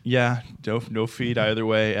feet. Yeah, no feet either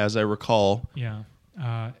way, as I recall. Yeah.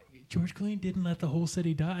 George Clooney didn't let the whole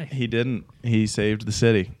city die. He didn't. He saved the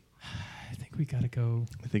city. I think we got to go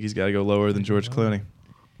I think he's got to go lower than George lower. Clooney.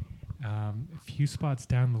 a few spots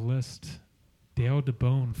down the list. Dale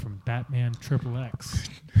DeBone from Batman XXX.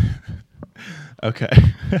 Okay.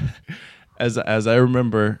 As I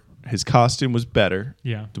remember, his costume was better.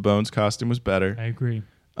 Yeah, DeBone's costume was better. I agree.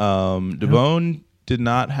 DeBone did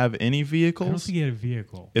not have any I don't vehicles. think he had a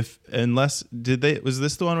vehicle. Was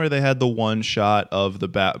this the one where they had the one shot of the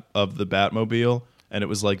Batmobile and it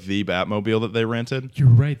was like the Batmobile that they rented? You're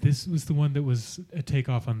right. This was the one that was a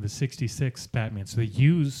takeoff on the 66 Batman. So they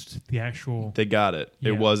used the actual... They got it.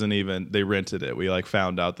 Yeah. It wasn't even, they rented it. We like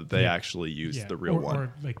found out that they Yeah. actually used yeah, the real one.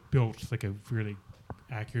 Or like built like a really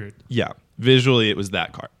accurate... Yeah. Visually it was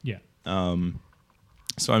that car. Yeah.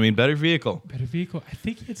 So I mean, better vehicle. Better vehicle. I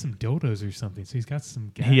think he had some dildos or something. So he's got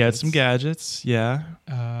some gadgets. He had some gadgets, yeah.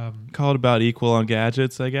 Called about equal on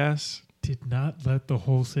gadgets, I guess. Did not let the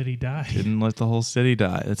whole city die. Didn't let the whole city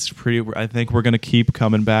die. That's pretty. I think we're gonna keep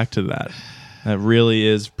coming back to that. That really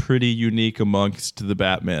is pretty unique amongst the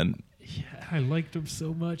Batman. Yeah, I liked him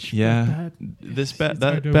so much. Yeah, but this it's hard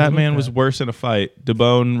that to Batman overlook was that. worse in a fight.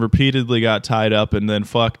 DeBone repeatedly got tied up and then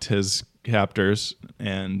fucked his captors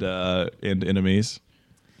and enemies.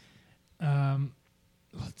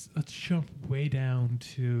 Let's jump way down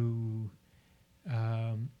to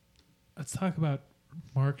let's talk about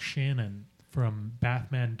Mark Shannon from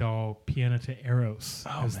Batman Doll Piano to Eros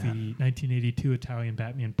as the 1982 Italian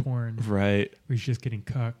Batman porn Right. where he's just getting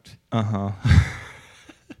cucked. Uh-huh.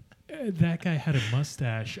 That guy had a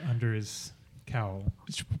mustache under his cowl.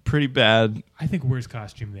 It's pretty bad. I think worst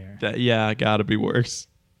costume there. Yeah, gotta be worse.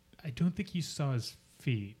 I don't think you saw his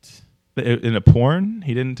feet. In a porn,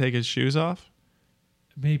 he didn't take his shoes off.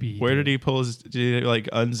 Maybe. Where did he pull his? Did he like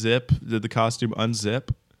unzip? Did the costume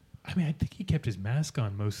unzip? I mean, I think he kept his mask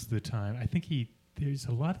on most of the time. I think there's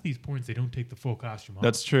a lot of these porns, they don't take the full costume off.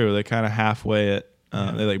 That's true. They kind of halfway it.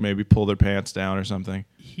 Yeah. They like maybe pull their pants down or something.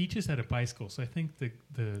 He just had a bicycle, so I think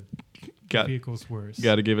the Got vehicle's worse.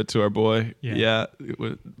 got to give it to our boy. Yeah.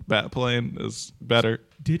 Batplane is better.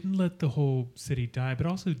 Didn't let the whole city die, but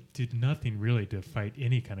also did nothing really to fight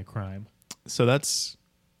any kind of crime. So that's,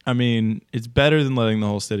 I mean, it's better than letting the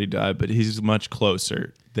whole city die, but he's much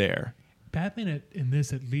closer there. Batman, in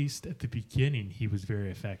this, at least at the beginning, he was very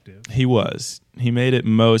effective. He was. He made it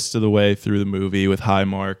most of the way through the movie with high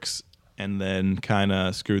marks and then kind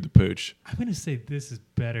of screwed the pooch. I'm going to say this is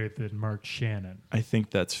better than Mark Shannon. I think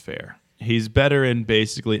that's fair. He's better in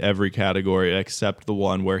basically every category except the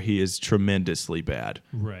one where he is tremendously bad.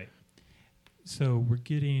 Right. So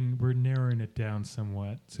we're narrowing it down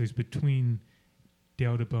somewhat. So he's between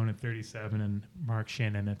Dale DeBone at 37 and Mark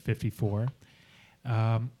Shannon at 54.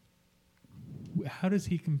 How does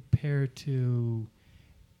he compare to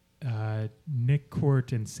Nick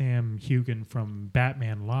Court and Sam Hugan from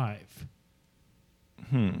Batman Live?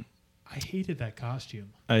 I hated that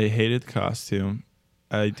costume. I hated the costume.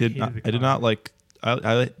 I did not costume. like.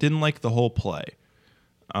 I didn't like the whole play.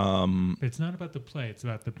 But it's not about the play; it's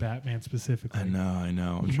about the Batman specifically. I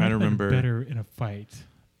know. I'm He trying to might have been remember. better in a fight.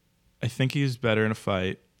 I think he's better in a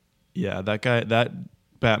fight. Yeah, that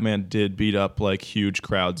Batman did beat up like huge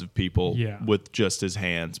crowds of people Yeah. with just his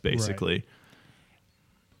hands, basically.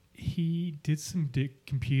 He did some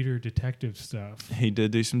computer detective stuff. He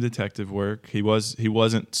did do some detective work. He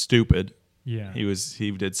wasn't stupid. Yeah,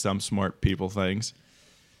 He did some smart people things.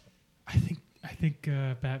 I think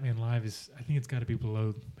Batman Live is. I think it's got to be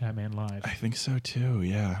below Batman Live. I think so too.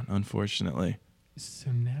 Yeah, unfortunately.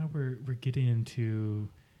 So now we're getting into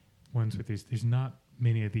ones with there's not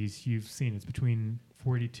many of these you've seen. It's between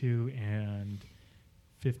 42 and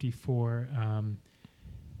 54.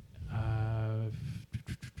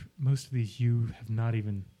 Most of these you have not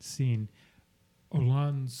even seen.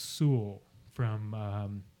 Olan Sewell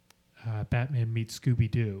from Batman Meets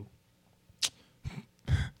Scooby-Doo.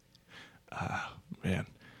 Man.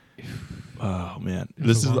 Oh man. It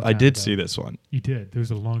was This a is long I time did ago. see this one. You did. There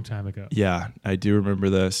was a long time ago. Yeah, I do remember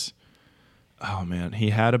this. Oh man, he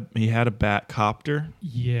had a bat copter.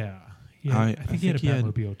 Yeah. I I think he had a think he had-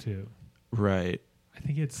 Batmobile too. Right. I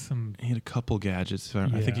think it's some... He had a couple gadgets. I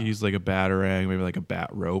think he Yeah. used like a batarang, maybe like a bat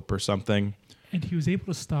rope or something. And he was able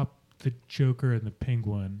to stop the Joker and the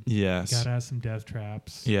Penguin. Yes. Got out of some death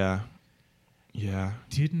traps. Yeah. Yeah.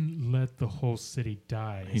 Didn't let the whole city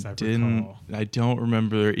die, He as I didn't. recall. I don't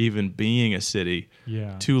remember there even being a city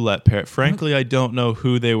Yeah. to let Frankly, I don't know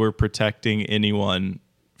who they were protecting anyone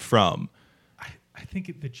from. I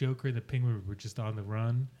think the Joker and the Penguin were just on the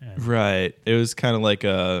run. And Right. It was kind of like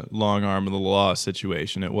a long arm of the law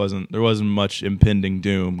situation. There wasn't much impending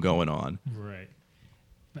doom going on. Right.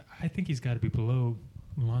 But I think he's got to be below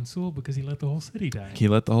Mulan Sool, because he let the whole city die. He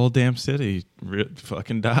let the whole damn city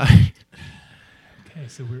fucking die. Okay,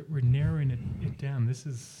 so we're narrowing it down. This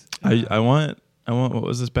is I want what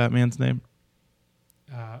was this Batman's name?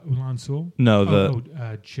 Mulan Sool. No,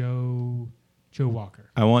 Joe Walker.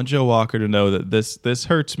 I want Joe Walker to know that this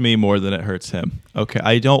hurts me more than it hurts him. Okay,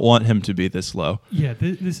 I don't want him to be this low. Yeah,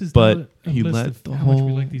 this is. But a he list let of the how much we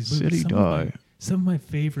whole like these movies. city die. Some of my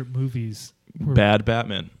favorite movies were Bad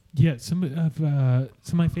Batman. Yeah, some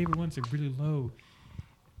of my favorite ones are really low.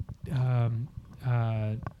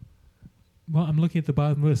 Well, I'm looking at the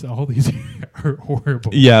bottom list. All these are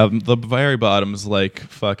horrible. Yeah, the very bottom is like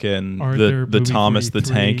fucking Are there the movie Thomas the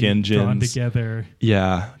 43 Tank drawn engines. together?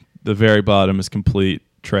 Yeah, the very bottom is complete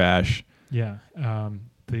trash. Yeah,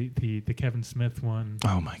 the Kevin Smith one.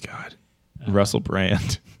 Oh my god, Russell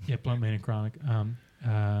Brand. Yeah, Blunt Man and Chronic.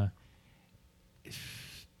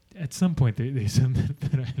 At some point, there's some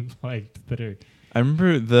that I liked that are. I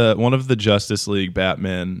remember one of the Justice League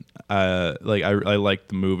Batman. I liked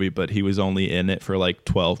the movie, but he was only in it for like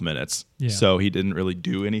 12 minutes, Yeah. so he didn't really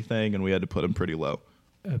do anything, and we had to put him pretty low.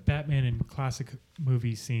 Batman in classic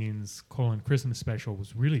movie scenes: Christmas special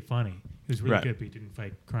was really funny. It was really Right. good, but he didn't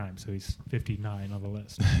fight crime, so he's 59 on the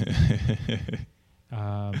list.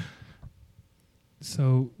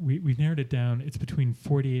 So we narrowed it down. It's between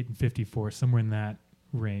 48 and 54, somewhere in that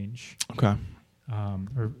range. Okay.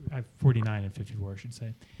 Or 49 and 54, I should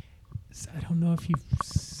say. So I don't know if you've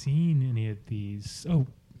seen any of these.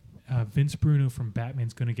 Vince Bruno from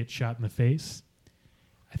Batman's Gonna Get Shot in the Face.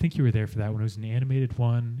 I think you were there for that one. It was an animated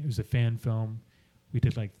one. It was a fan film. We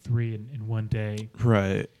did like 3 in one day.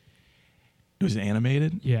 Right. It was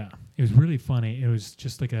animated? Yeah, it was really funny. It was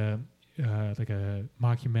just like a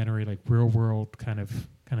mockumentary, like real world kind of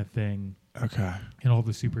thing. Okay. And all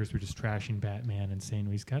the supers were just trashing Batman and saying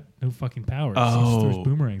he's got no fucking powers. He Oh. just throws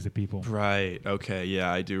boomerangs at people. Right. Okay. Yeah,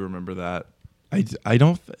 I do remember that. I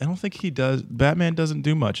don't think he does. Batman doesn't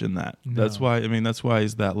do much in that. No. That's why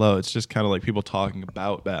he's that low. It's just kind of like people talking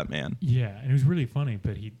about Batman. Yeah, and it was really funny,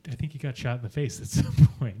 but I think he got shot in the face at some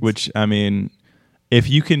point. Which, I mean, if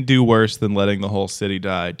you can do worse than letting the whole city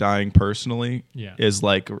die, dying personally Yeah. is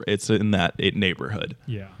like it's in that neighborhood.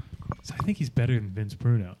 Yeah. So I think he's better than Vince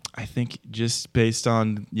Bruno. I think just based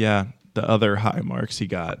on the other high marks he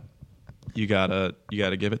got, you gotta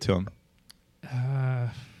give it to him.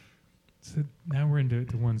 So now we're into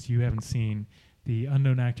the ones you haven't seen. The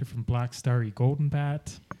unknown actor from Black Starry Golden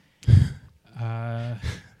Bat. I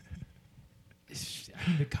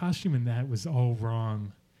mean, the costume in that was all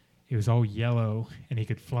wrong. It was all yellow, and he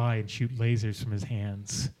could fly and shoot lasers from his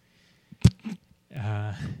hands.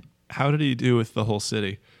 How did he do with the whole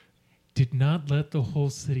city? Did not let the whole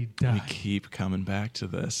city We die. keep coming back to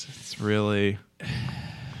this. It's really...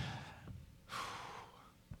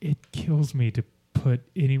 It kills me to put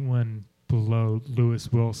anyone below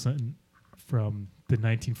Lewis Wilson from the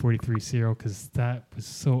 1943 serial because that was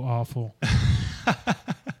so awful.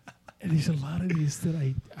 And there's a lot of these that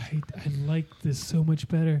I like this so much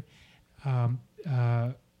better.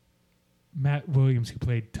 Matt Williams, who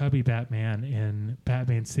played Tubby Batman in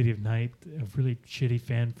Batman City of Night, a really shitty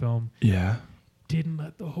fan film, Yeah. didn't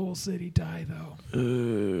let the whole city die, though.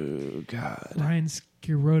 Oh, God. Ryan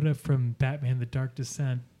Sciarrotta from Batman The Dark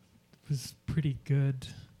Descent was pretty good.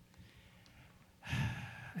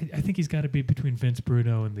 I think he's got to be between Vince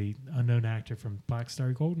Bruno and the unknown actor from Black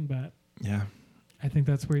Star Golden Bat. Yeah. I think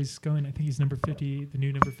that's where he's going. I think he's number 50, the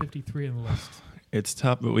new number 53 on the list. It's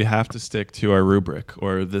tough, but we have to stick to our rubric,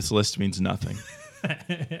 or this list means nothing.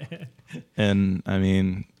 And, I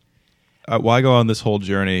mean, why go on this whole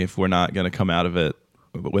journey if we're not going to come out of it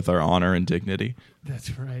with our honor and dignity?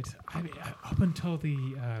 That's right. I mean, up until the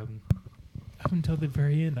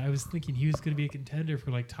very end, I was thinking he was going to be a contender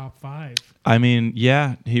for like top 5. I mean,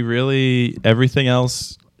 yeah, he really, everything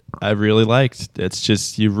else I really liked. It's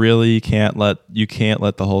just you really can't let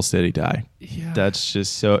the whole city die. Yeah. That's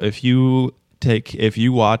just so if you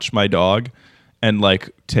watch my dog and like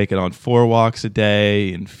take it on 4 walks a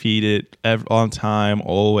day and feed it on time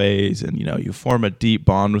always, and you form a deep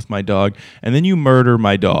bond with my dog, and then you murder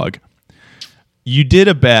my dog, you did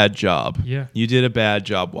a bad job. Yeah. You did a bad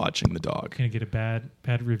job watching the dog. Going to get a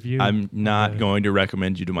bad review. I'm not going to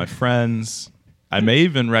recommend you to my friends. I may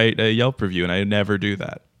even write a Yelp review, and I never do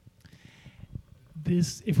that.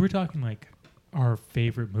 If we're talking like our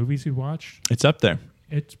favorite movies we watched, It's up there.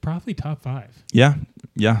 it's probably top 5. Yeah,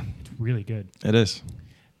 It's really good. it is.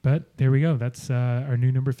 But there we go. That's our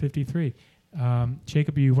new number 53.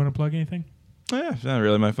 Jacob, you want to plug anything? Yeah, not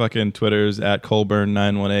really. My fucking Twitter's at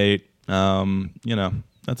Colburn918.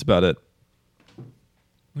 That's about it.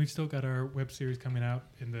 We've still got our web series coming out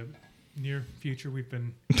in the near future, we've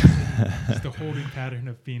been just a holding pattern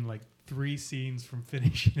of being like 3 scenes from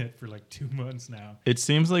finishing it for like 2 months now. It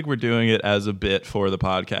seems like we're doing it as a bit for the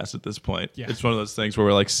podcast at this point. Yeah. It's one of those things where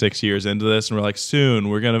we're like 6 years into this and we're like, soon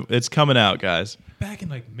it's coming out, guys. Back in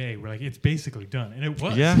like May, we're like, it's basically done. And it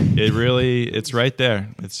was. Yeah, it's right there.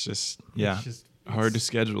 It's just, It's just- hard to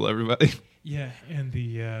schedule everybody. Yeah, and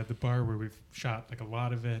the bar where we've shot like a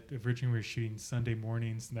lot of it. Originally we were shooting Sunday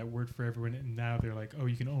mornings, and that worked for everyone. And now they're like, oh,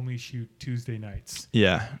 you can only shoot Tuesday nights,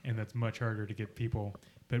 Yeah. and that's much harder to get people.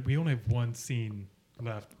 But we only have 1 scene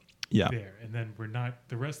left Yeah. there, and then we're not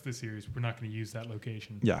the rest of the series. We're not going to use that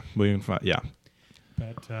location. Yeah. We can find, yeah.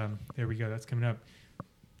 But there we go. That's coming up.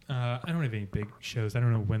 I don't have any big shows. I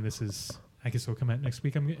don't know when this is. I guess it'll come out next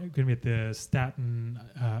week. I'm going to be at the Staten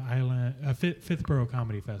Island Fifth Borough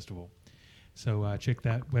Comedy Festival. So check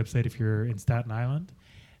that website if you're in Staten Island.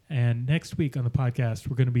 And next week on the podcast,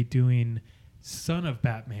 we're going to be doing Son of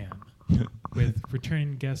Batman with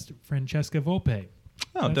returning guest Francesca Volpe.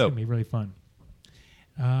 Oh, That's dope. going to be really fun.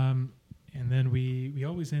 And then we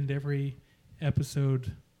always end every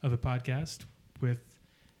episode of the podcast with,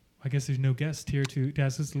 I guess there's no guest here to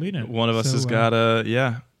ask us to lead it. One of us So, has got to,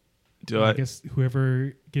 yeah. I guess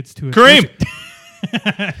whoever gets to it. Kareem!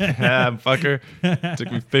 Fucker.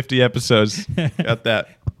 Took me 50 episodes. Got that.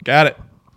 Got it.